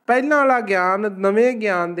 ਪਹਿਲਾਂ ਵਾਲਾ ਗਿਆਨ ਨਵੇਂ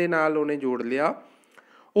ਗਿਆਨ ਦੇ ਨਾਲ ਉਹਨੇ ਜੋੜ ਲਿਆ,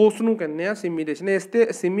 ਉਸ ਨੂੰ ਕਹਿੰਦੇ ਆ ਅਸਿਮੀਲੇਸ਼ਨ। ਇਸ 'ਤੇ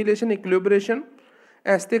ਅਸਿਮੀਲੇਸ਼ਨ, ਇਕੁਲਿਬਰੇਸ਼ਨ,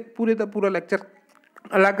 ਇਸ 'ਤੇ ਪੂਰੇ ਦਾ ਪੂਰਾ ਲੈਕਚਰ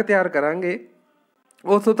ਅਲੱਗ ਤਿਆਰ ਕਰਾਂਗੇ,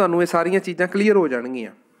 ਉਸ ਤੋਂ ਤੁਹਾਨੂੰ ਇਹ ਸਾਰੀਆਂ ਚੀਜ਼ਾਂ ਕਲੀਅਰ ਹੋ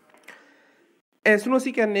ਜਾਣਗੀਆਂ। ਇਸ ਨੂੰ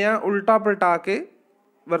ਅਸੀਂ ਕਹਿੰਦੇ ਹਾਂ ਉਲਟਾ ਪਲਟਾ ਕੇ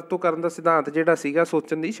ਵਰਤੋਂ ਕਰਨ ਦਾ ਸਿਧਾਂਤ ਜਿਹੜਾ ਸੀਗਾ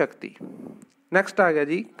ਸੋਚਣ ਦੀ ਸ਼ਕਤੀ। ਨੈਕਸਟ ਆ ਗਿਆ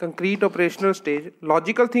ਜੀ ਕੰਕਰੀਟ ਓਪਰੇਸ਼ਨਲ ਸਟੇਜ।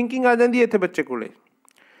 ਲੌਜੀਕਲ ਥਿੰਕਿੰਗ ਆ ਜਾਂਦੀ ਹੈ ਇੱਥੇ ਬੱਚੇ ਕੋਲ।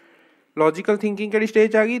 ਲੌਜੀਕਲ ਥਿੰਕਿੰਗ ਕਿਹੜੀ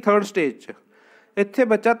ਸਟੇਜ ਆ ਗਈ? 3rd ਸਟੇਜ 'ਚ। ਇੱਥੇ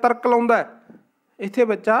ਬੱਚਾ ਤਰਕ ਲਾਉਂਦਾ, ਇੱਥੇ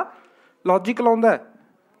ਬੱਚਾ ਲੌਜਿਕ ਲਾਉਂਦਾ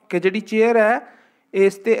ਕਿ ਜਿਹੜੀ ਚੇਅਰ ਹੈ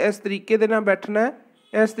ਇਸ 'ਤੇ ਇਸ ਤਰੀਕੇ ਦੇ ਨਾਲ ਬੈਠਣਾ,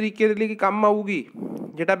 ਇਸ ਤਰੀਕੇ ਦੇ ਲਈ ਕੰਮ ਆਊਗੀ।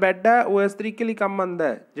 ਜਿਹੜਾ ਬੈੱਡ ਹੈ ਉਹ ਇਸ ਤਰੀਕੇ ਲਈ ਕੰਮ ਆਉਂਦਾ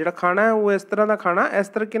ਹੈ, ਜਿਹੜਾ ਖਾਣਾ ਹੈ ਉਹ ਇਸ ਤਰ੍ਹਾਂ ਦਾ ਖਾਣਾ ਇਸ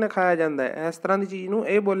ਤਰੀਕੇ ਨਾਲ ਖਾਇਆ ਜਾਂਦਾ ਹੈ, ਇਸ ਤਰ੍ਹਾਂ ਦੀ ਚੀਜ਼ ਨੂੰ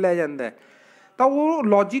ਇਹ ਬੋਲਿਆ ਜਾਂਦਾ ਹੈ। ਤਾਂ ਉਹ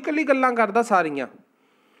ਲੌਜੀਕਲੀ ਗੱਲਾਂ ਕਰਦਾ ਸਾਰੀਆਂ।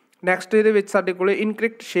 ਨੈਕਸਟ ਇਹਦੇ ਵਿੱਚ ਸਾਡੇ ਕੋਲ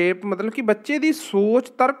ਇਨਕਰੈਕਟ ਸ਼ੇਪ, ਮਤਲਬ ਕਿ ਬੱਚੇ ਦੀ ਸੋਚ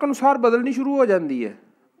ਤਰਕ ਅਨੁਸਾਰ ਬਦਲਣੀ ਸ਼ੁਰੂ ਹੋ ਜਾਂਦੀ ਹੈ।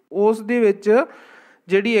 ਉਸ ਦੇ ਵਿੱਚ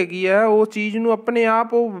ਜਿਹੜੀ ਹੈਗੀ ਹੈ ਉਹ ਚੀਜ਼ ਨੂੰ ਆਪਣੇ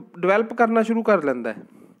ਆਪ ਉਹ ਡਿਵੈਲਪ ਕਰਨਾ ਸ਼ੁਰੂ ਕਰ ਲੈਂਦਾ।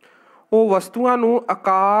 ਉਹ ਵਸਤੂਆਂ ਨੂੰ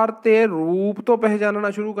ਆਕਾਰ ਅਤੇ ਰੂਪ ਤੋਂ ਪਹਿਚਾਨਣਾ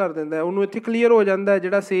ਸ਼ੁਰੂ ਕਰ ਦਿੰਦਾ। ਉਹਨੂੰ ਇੱਥੇ ਕਲੀਅਰ ਹੋ ਜਾਂਦਾ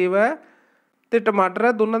ਜਿਹੜਾ ਸੇਬ ਹੈ ਅਤੇ ਟਮਾਟਰ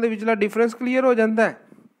ਹੈ ਦੋਨਾਂ ਦੇ ਵਿਚਲਾ ਡਿਫਰੈਂਸ ਕਲੀਅਰ ਹੋ ਜਾਂਦਾ।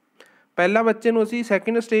 ਪਹਿਲਾਂ ਬੱਚੇ ਨੂੰ ਅਸੀਂ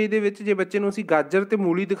ਸੈਕਿੰਡ ਸਟੇਜ ਦੇ ਵਿੱਚ ਜੇ ਬੱਚੇ ਨੂੰ ਅਸੀਂ ਗਾਜਰ ਅਤੇ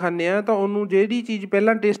ਮੂਲੀ ਦਿਖਾਉਂਦੇ ਹਾਂ ਤਾਂ ਉਹਨੂੰ ਜਿਹੜੀ ਚੀਜ਼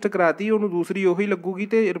ਪਹਿਲਾਂ ਟੇਸਟ ਕਰਾਤੀ ਉਹਨੂੰ ਦੂਸਰੀ ਉਹੀ ਲੱਗੂਗੀ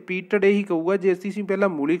ਅਤੇ ਰਿਪੀਟਡ ਇਹੀ ਕਹੂਗਾ। ਜੇ ਅਸੀਂ ਪਹਿਲਾਂ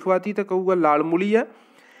ਮੂਲੀ ਖਵਾਤੀ ਤਾਂ ਕਹੂਗਾ ਲਾਲ ਮੂਲੀ ਹੈ,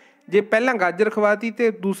 ਜੇ ਪਹਿਲਾਂ ਗਾਜਰ ਖਵਾਤੀ ਅਤੇ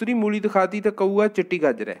ਦੂਸਰੀ ਮੂਲੀ ਦਿਖਾਤੀ ਤਾਂ ਕਹੂਗਾ ਚਿੱਟੀ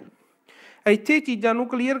ਗਾਜਰ ਹੈ। ਇੱਥੇ ਚੀਜ਼ਾਂ ਨੂੰ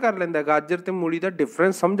ਕਲੀਅਰ ਕਰ ਲੈਂਦਾ, ਗਾਜਰ ਅਤੇ ਮੂਲੀ ਦਾ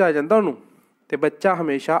ਡਿਫਰੈਂਸ ਸਮਝ ਆ ਜਾਂਦਾ ਉਹਨੂੰ। ਅਤੇ ਬੱਚਾ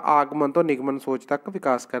ਹਮੇਸ਼ਾ ਆਗਮਨ ਤੋਂ ਨਿਗਮਨ ਸੋਚ ਤੱਕ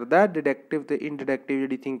ਵਿਕਾਸ ਕਰਦਾ। ਡਿਡਕਟਿਵ ਅਤੇ ਇਨਡਿਡਕਟਿਵ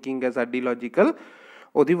ਜਿਹੜੀ ਥਿੰਕਿੰਗ ਹੈ ਸਾਡੀ ਲੌਜੀਕਲ,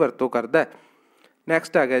 ਉਹਦੀ ਵਰਤੋਂ ਕਰਦਾ।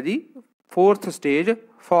 ਨੈਕਸਟ ਆ ਗਿਆ ਜੀ 4th ਸਟੇਜ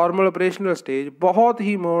ਫਾਰਮਲ ਓਪਰੇਸ਼ਨਲ ਸਟੇਜ। ਬਹੁਤ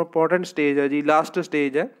ਹੀ ਇੰਪੋਰਟੈਂਟ ਸਟੇਜ ਹੈ ਜੀ, ਲਾਸਟ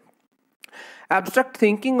ਸਟੇਜ ਹੈ। ਐਬਸਟਰੈਕਟ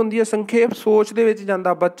ਥਿੰਕਿੰਗ ਹੁੰਦੀ ਹੈ, ਸੰਖੇਪ ਸੋਚ ਦੇ ਵਿੱਚ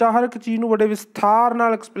ਜਾਂਦਾ ਬੱਚਾ। ਹਰ ਇੱਕ ਚੀਜ਼ ਨੂੰ ਬੜੇ ਵਿਸਥਾਰ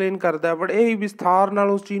ਨਾਲ ਐਕਸਪਲੇਨ ਕਰਦਾ, ਬੜੇ ਹੀ ਵਿਸਥਾਰ ਨਾਲ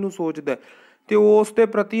ਉਸ ਚੀਜ਼ ਨੂੰ ਸੋਚਦਾ ਅਤੇ ਉਸ ਦੇ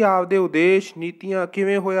ਪ੍ਰਤੀ ਆਪਦੇ ਉਦੇਸ਼, ਨੀਤੀਆਂ,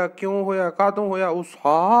 ਕਿਵੇਂ ਹੋਇਆ, ਕਿਉਂ ਹੋਇਆ, ਕਾਹਤੋਂ ਹੋਇਆ, ਉਹ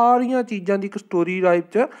ਸਾਰੀਆਂ ਚੀਜ਼ਾਂ ਦੀ ਇੱਕ ਸਟੋਰੀ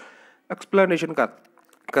ਟਾਈਪ 'ਚ ਐਕਸਪਲੇਨੇਸ਼ਨ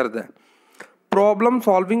ਕਰਦਾ। ਪ੍ਰੋਬਲਮ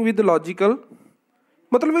ਸੋਲਵਿੰਗ ਵਿਦ ਲੌਜੀਕਲ,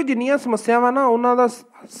 ਮਤਲਬ ਇਹ ਜਿੰਨੀਆਂ ਸਮੱਸਿਆਵਾਂ ਨਾ ਉਹਨਾਂ ਦਾ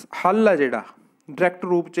ਹੱਲ ਹੈ ਜਿਹੜਾ ਡਾਇਰੈਕਟ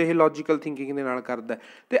ਰੂਪ 'ਚ ਇਹ ਲੌਜੀਕਲ ਥਿੰਕਿੰਗ ਦੇ ਨਾਲ ਕਰਦਾ।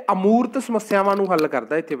 ਅਤੇ ਅਮੂਰਤ ਸਮੱਸਿਆਵਾਂ ਨੂੰ ਹੱਲ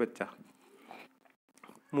ਕਰਦਾ ਇੱਥੇ ਬੱਚਾ।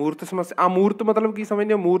 ਮੂਰਤ ਸਮੱਸਿਆ, ਅਮੂਰਤ ਮਤਲਬ ਕੀ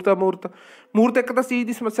ਸਮਝਦੇ ਹੋ? ਮੂਰਤ, ਅਮੂਰਤ। ਮੂਰਤ ਇੱਕ ਤਾਂ ਚੀਜ਼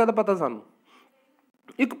ਦੀ ਸਮੱਸਿਆ ਦਾ ਪਤਾ ਸਾਨੂੰ,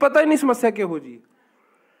 ਇੱਕ ਪਤਾ ਹੀ ਨਹੀਂ ਸਮੱਸਿਆ ਕਿਹੋ ਜਿਹੀ,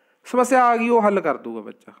 ਸਮੱਸਿਆ ਆ ਗਈ ਉਹ ਹੱਲ ਕਰ ਦੂਗਾ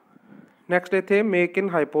ਬੱਚਾ। ਨੈਕਸਟ ਇੱਥੇ ਮੇਕ ਇਨ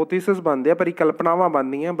ਹਾਈਪੋਥੀਸਿਸ ਬਣਦੇ ਆ, ਪਰਿਕਲਪਨਾਵਾਂ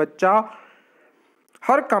ਬਣਦੀਆਂ। ਬੱਚਾ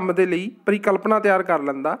ਹਰ ਕੰਮ ਦੇ ਲਈ ਪਰਿਕਲਪਨਾ ਤਿਆਰ ਕਰ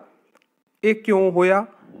ਲੈਂਦਾ। ਇਹ ਕਿਉਂ ਹੋਇਆ,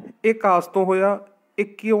 ਇਹ ਕਾਸ ਤੋਂ ਹੋਇਆ, ਇਹ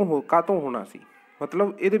ਕਾਹਤੋਂ ਹੋਣਾ ਸੀ,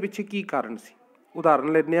 ਮਤਲਬ ਇਹਦੇ ਪਿੱਛੇ ਕੀ ਕਾਰਨ ਸੀ।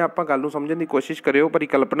 ਉਦਾਹਰਨ ਲੈਂਦੇ ਹਾਂ ਆਪਾਂ, ਗੱਲ ਨੂੰ ਸਮਝਣ ਦੀ ਕੋਸ਼ਿਸ਼ ਕਰਿਓ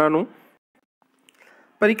ਪਰਿਕਲਪਨਾ ਨੂੰ।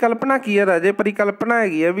 परिकल्पना की है राजे? परिकल्पना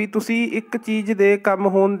हैगी है भी तुसी एक चीज़ दे कम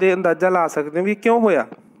होण दे अंदाज़ा ला सकते हो भी क्यों होया।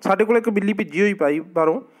 साडे कोल एक बिल्ली भिज्जी हुई पाई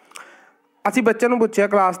बाहरों, ਅਸੀਂ ਬੱਚਿਆਂ ਨੂੰ ਪੁੱਛਿਆ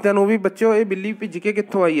ਕਲਾਸਦਿਆਂ ਨੂੰ ਵੀ ਬੱਚਿਓ ਇਹ ਬਿੱਲੀ ਭਿੱਜ ਕੇ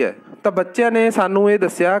ਕਿੱਥੋਂ ਆਈ ਹੈ, ਤਾਂ ਬੱਚਿਆਂ ਨੇ ਸਾਨੂੰ ਇਹ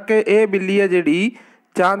ਦੱਸਿਆ ਕਿ ਇਹ ਬਿੱਲੀ ਹੈ ਜਿਹੜੀ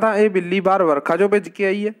ਜਾਂ ਤਾਂ ਇਹ ਬਿੱਲੀ ਬਾਹਰ ਵਰਖਾ 'ਚੋਂ ਭਿੱਜ ਕੇ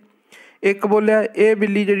ਆਈ ਹੈ, ਇੱਕ ਬੋਲਿਆ ਇਹ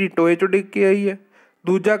ਬਿੱਲੀ ਜਿਹੜੀ ਟੋਏ 'ਚੋਂ ਡਿੱਗ ਕੇ ਆਈ ਹੈ,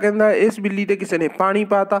 ਦੂਜਾ ਕਹਿੰਦਾ ਇਸ ਬਿੱਲੀ 'ਤੇ ਕਿਸੇ ਨੇ ਪਾਣੀ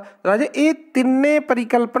ਪਾਤਾ। ਰਾਜੇ ਇਹ ਤਿੰਨੇ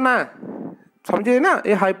ਪਰਿਕਲਪਨਾ ਸਮਝੇ ਨਾ,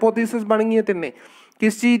 ਇਹ ਹਾਈਪੋਥੀਸਿਸ ਬਣ ਗਈਆਂ ਤਿੰਨੇ।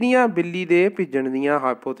 ਕਿਸ ਚੀਜ਼ ਦੀਆਂ? ਬਿੱਲੀ ਦੇ ਭਿੱਜਣ ਦੀਆਂ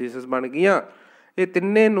ਹਾਈਪੋਥੀਸਿਸ ਬਣ ਗਈਆਂ। ਇਹ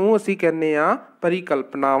ਤਿੰਨੇ ਨੂੰ ਅਸੀਂ ਕਹਿੰਦੇ ਹਾਂ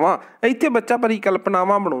ਪਰਿਕਲਪਨਾਵਾਂ। ਇੱਥੇ ਬੱਚਾ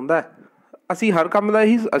ਪਰਿਕਲਪਨਾਵਾਂ ਬਣਾਉਂਦਾ। ਅਸੀਂ ਹਰ ਕੰਮ ਦਾ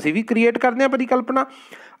ਹੀ ਅਸੀਂ ਵੀ ਕ੍ਰੀਏਟ ਕਰਦੇ ਹਾਂ ਪਰਿਕਲਪਨਾ।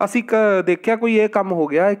 ਅਸੀਂ ਦੇਖਿਆ ਕੋਈ ਇਹ ਕੰਮ ਹੋ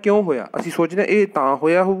ਗਿਆ, ਇਹ ਕਿਉਂ ਹੋਇਆ, ਅਸੀਂ ਸੋਚਦੇ ਇਹ ਤਾਂ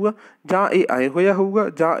ਹੋਇਆ ਹੋਊਗਾ ਜਾਂ ਇਹ ਆਏ ਹੋਇਆ ਹੋਊਗਾ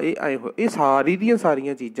ਜਾਂ ਇਹ ਆਏ ਹੋਇਆ। ਇਹ ਸਾਰੀ ਦੀਆਂ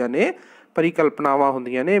ਸਾਰੀਆਂ ਚੀਜ਼ਾਂ ਨੇ ਪਰਿਕਲਪਨਾਵਾਂ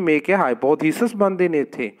ਹੁੰਦੀਆਂ ਨੇ। ਮੇਕ ਏ ਹਾਈਪੋਥੀਸਿਸ ਬਣਦੇ ਨੇ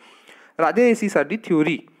ਇੱਥੇ। ਰਾਜੇ ਇਹ ਸੀ ਸਾਡੀ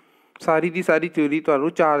ਥਿਊਰੀ। ਸਾਰੀ ਦੀ ਸਾਰੀ ਥਿਊਰੀ ਤੁਹਾਨੂੰ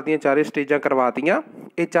 4 ਦੀਆਂ 4 ਸਟੇਜਾਂ ਕਰਵਾਤੀਆਂ।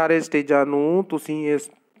 ਇਹ 4 ਸਟੇਜਾਂ ਨੂੰ ਤੁਸੀਂ ਇਸ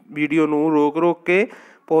ਵੀਡੀਓ ਨੂੰ ਰੋਕ ਕੇ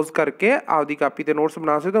ਪੌਜ਼ ਕਰਕੇ ਆਪਦੀ ਕਾਪੀ 'ਤੇ ਨੋਟਸ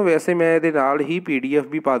ਬਣਾ ਸਕਦੇ ਹੋ। ਵੈਸੇ ਮੈਂ ਇਹਦੇ ਨਾਲ ਹੀ PDF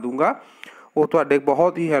ਵੀ ਪਾ ਦੂੰਗਾ, ਉਹ ਤੁਹਾਡੇ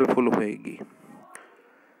ਬਹੁਤ ਹੀ ਹੈਲਪਫੁਲ ਹੋਏਗੀ।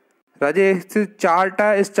 ਰਾਜੇ ਇਸ ਚਾਰਟ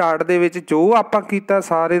ਆ, ਇਸ ਚਾਰਟ ਦੇ ਵਿੱਚ ਜੋ ਆਪਾਂ ਕੀਤਾ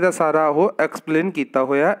ਸਾਰੇ ਦਾ ਸਾਰਾ ਉਹ ਐਕਸਪਲੇਨ ਕੀਤਾ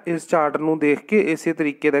ਹੋਇਆ। ਇਸ ਚਾਰਟ ਨੂੰ ਦੇਖ ਕੇ ਇਸੇ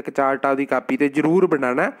ਤਰੀਕੇ ਦਾ ਇੱਕ ਚਾਰਟ ਆਪਦੀ ਕਾਪੀ 'ਤੇ ਜ਼ਰੂਰ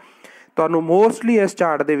ਬਣਾਉਣਾ। ਤੁਹਾਨੂੰ ਮੋਸਟਲੀ ਇਸ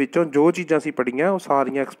ਚਾਰਟ ਦੇ ਵਿੱਚੋਂ ਜੋ ਚੀਜ਼ਾਂ ਅਸੀਂ ਪੜ੍ਹੀਆਂ ਉਹ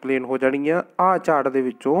ਸਾਰੀਆਂ ਐਕਸਪਲੇਨ ਹੋ ਜਾਣਗੀਆਂ। ਆਹ ਚਾਰਟ ਦੇ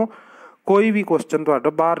ਵਿੱਚੋਂ ਕੋਈ ਵੀ ਕੁਐਸਚਨ ਤੁਹਾਡਾ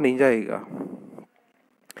ਬਾਹਰ ਨਹੀਂ ਜਾਏਗਾ।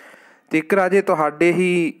 ਅਤੇ ਇੱਕ ਰਾਜੇ ਤੁਹਾਡੇ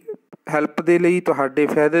ਹੀ ਹੈਲਪ ਦੇ ਲਈ, ਤੁਹਾਡੇ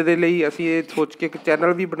ਫਾਇਦੇ ਦੇ ਲਈ ਅਸੀਂ ਇਹ ਸੋਚ ਕੇ ਇੱਕ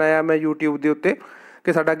ਚੈਨਲ ਵੀ ਬਣਾਇਆ ਮੈਂ YouTube ਦੇ ਉੱਤੇ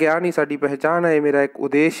ਕਿ ਸਾਡਾ ਗਿਆਨ ਹੀ ਸਾਡੀ ਪਹਿਚਾਣ ਹੈ। ਮੇਰਾ ਇੱਕ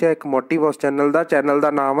ਉਦੇਸ਼ ਹੈ, ਇੱਕ ਮੋਟਿਵ ਉਸ ਚੈਨਲ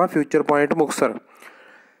ਦਾ ਨਾਮ ਆ ਫਿਊਚਰ ਪੁਆਇੰਟ ਮੁਕਤਸਰ।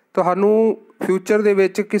 ਤੁਹਾਨੂੰ ਫਿਊਚਰ ਦੇ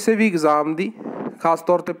ਵਿੱਚ ਕਿਸੇ ਵੀ ਐਗਜ਼ਾਮ ਦੀ, ਖਾਸ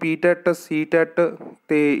ਤੌਰ 'ਤੇ PTET, CTET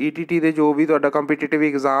ਅਤੇ ETT ਦੇ ਜੋ ਵੀ ਤੁਹਾਡਾ ਕੰਪੀਟੀਟਿਵ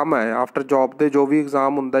ਐਗਜ਼ਾਮ ਹੈ, ਆਫਟਰ ਜੋਬ ਦੇ ਜੋ ਵੀ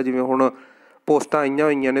ਐਗਜ਼ਾਮ ਹੁੰਦਾ, ਜਿਵੇਂ ਹੁਣ ਪੋਸਟਾਂ ਆਈਆਂ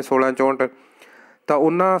ਹੋਈਆਂ ਨੇ 1664, ਤਾਂ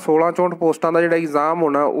ਉਹਨਾਂ 1664 ਪੋਸਟਾਂ ਦਾ ਜਿਹੜਾ ਐਗਜ਼ਾਮ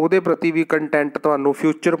ਹੋਣਾ ਉਹਦੇ ਪ੍ਰਤੀ ਵੀ ਕੰਟੈਂਟ ਤੁਹਾਨੂੰ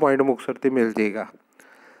ਫਿਊਚਰ ਪੁਆਇੰਟ ਮੁਕਤਸਰ 'ਤੇ ਮਿਲ ਜਾਏਗਾ।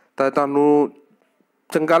 ਤਾਂ ਤੁਹਾਨੂੰ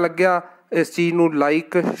ਚੰਗਾ ਲੱਗਿਆ ਇਸ ਚੀਜ਼ ਨੂੰ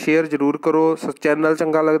ਲਾਈਕ ਸ਼ੇਅਰ ਜ਼ਰੂਰ ਕਰੋ। ਚੈਨਲ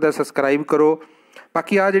ਚੰਗਾ ਲੱਗਦਾ ਸਬਸਕ੍ਰਾਈਬ ਕਰੋ।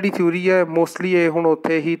 ਬਾਕੀ ਆਹ ਜਿਹੜੀ ਥਿਊਰੀ ਹੈ ਮੋਸਟਲੀ ਇਹ ਹੁਣ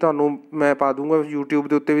ਉੱਥੇ ਹੀ ਤੁਹਾਨੂੰ ਮੈਂ ਪਾ ਦੂੰਗਾ, YouTube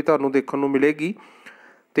ਦੇ ਉੱਤੇ ਵੀ ਤੁਹਾਨੂੰ ਦੇਖਣ ਨੂੰ ਮਿਲੇਗੀ।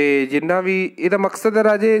 ਅਤੇ ਜਿੰਨਾ ਵੀ ਇਹਦਾ ਮਕਸਦ ਹੈ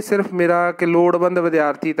ਰਾਜੇ ਸਿਰਫ ਮੇਰਾ ਕਿ ਲੋੜਵੰਦ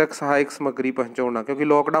ਵਿਦਿਆਰਥੀ ਤੱਕ ਸਹਾਇਕ ਸਮੱਗਰੀ ਪਹੁੰਚਾਉਣਾ, ਕਿਉਂਕਿ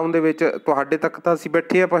ਲੋਕਡਾਊਨ ਦੇ ਵਿੱਚ ਤੁਹਾਡੇ ਤੱਕ ਤਾਂ ਅਸੀਂ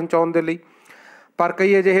ਬੈਠੇ ਹਾਂ ਪਹੁੰਚਾਉਣ ਦੇ ਲਈ, ਪਰ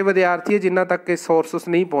ਕਈ ਅਜਿਹੇ ਵਿਦਿਆਰਥੀ ਹੈ ਜਿਨ੍ਹਾਂ ਤੱਕ ਇਹ ਸੋਰਸਿਸ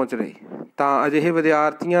ਨਹੀਂ ਪਹੁੰਚ ਰਹੇ। ਤਾਂ ਅਜਿਹੇ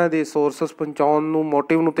ਵਿਦਿਆਰਥੀਆਂ ਦੇ ਸੋਰਸਿਸ ਪਹੁੰਚਾਉਣ ਨੂੰ,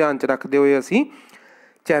 ਮੋਟਿਵ ਨੂੰ ਧਿਆਨ 'ਚ ਰੱਖਦੇ ਹੋਏ ਅਸੀਂ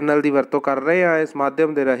ਚੈਨਲ ਦੀ ਵਰਤੋਂ ਕਰ ਰਹੇ ਹਾਂ। ਇਸ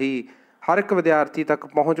ਮਾਧਿਅਮ ਦੇ ਰਾਹੀਂ ਹਰ ਇੱਕ ਵਿਦਿਆਰਥੀ ਤੱਕ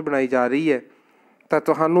ਪਹੁੰਚ ਬਣਾਈ ਜਾ ਰਹੀ ਹੈ। ਤਾਂ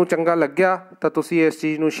ਤੁਹਾਨੂੰ ਚੰਗਾ ਲੱਗਿਆ ਤਾਂ ਤੁਸੀਂ ਇਸ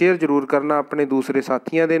ਚੀਜ਼ ਨੂੰ ਸ਼ੇਅਰ ਜ਼ਰੂਰ ਕਰਨਾ ਆਪਣੇ ਦੂਸਰੇ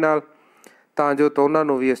ਸਾਥੀਆਂ ਦੇ ਨਾਲ, ਤਾਂ ਜੋ ਉਹਨਾਂ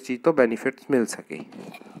ਨੂੰ ਵੀ ਇਸ ਚੀਜ਼ ਤੋਂ ਬੈਨੀਫਿਟਸ ਮਿਲ ਸਕੇ।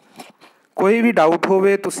 ਕੋਈ ਵੀ ਡਾਊਟ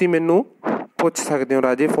ਹੋਵੇ ਤੁਸੀਂ ਮੈਨੂੰ ਪੁੱਛ ਸਕਦੇ ਹੋ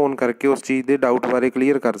ਰਾਜੇ, ਫ਼ੋਨ ਕਰਕੇ ਉਸ ਚੀਜ਼ ਦੇ ਡਾਊਟ ਬਾਰੇ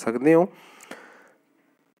ਕਲੀਅਰ ਕਰ ਸਕਦੇ ਹੋ।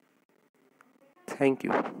 Thank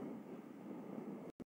you.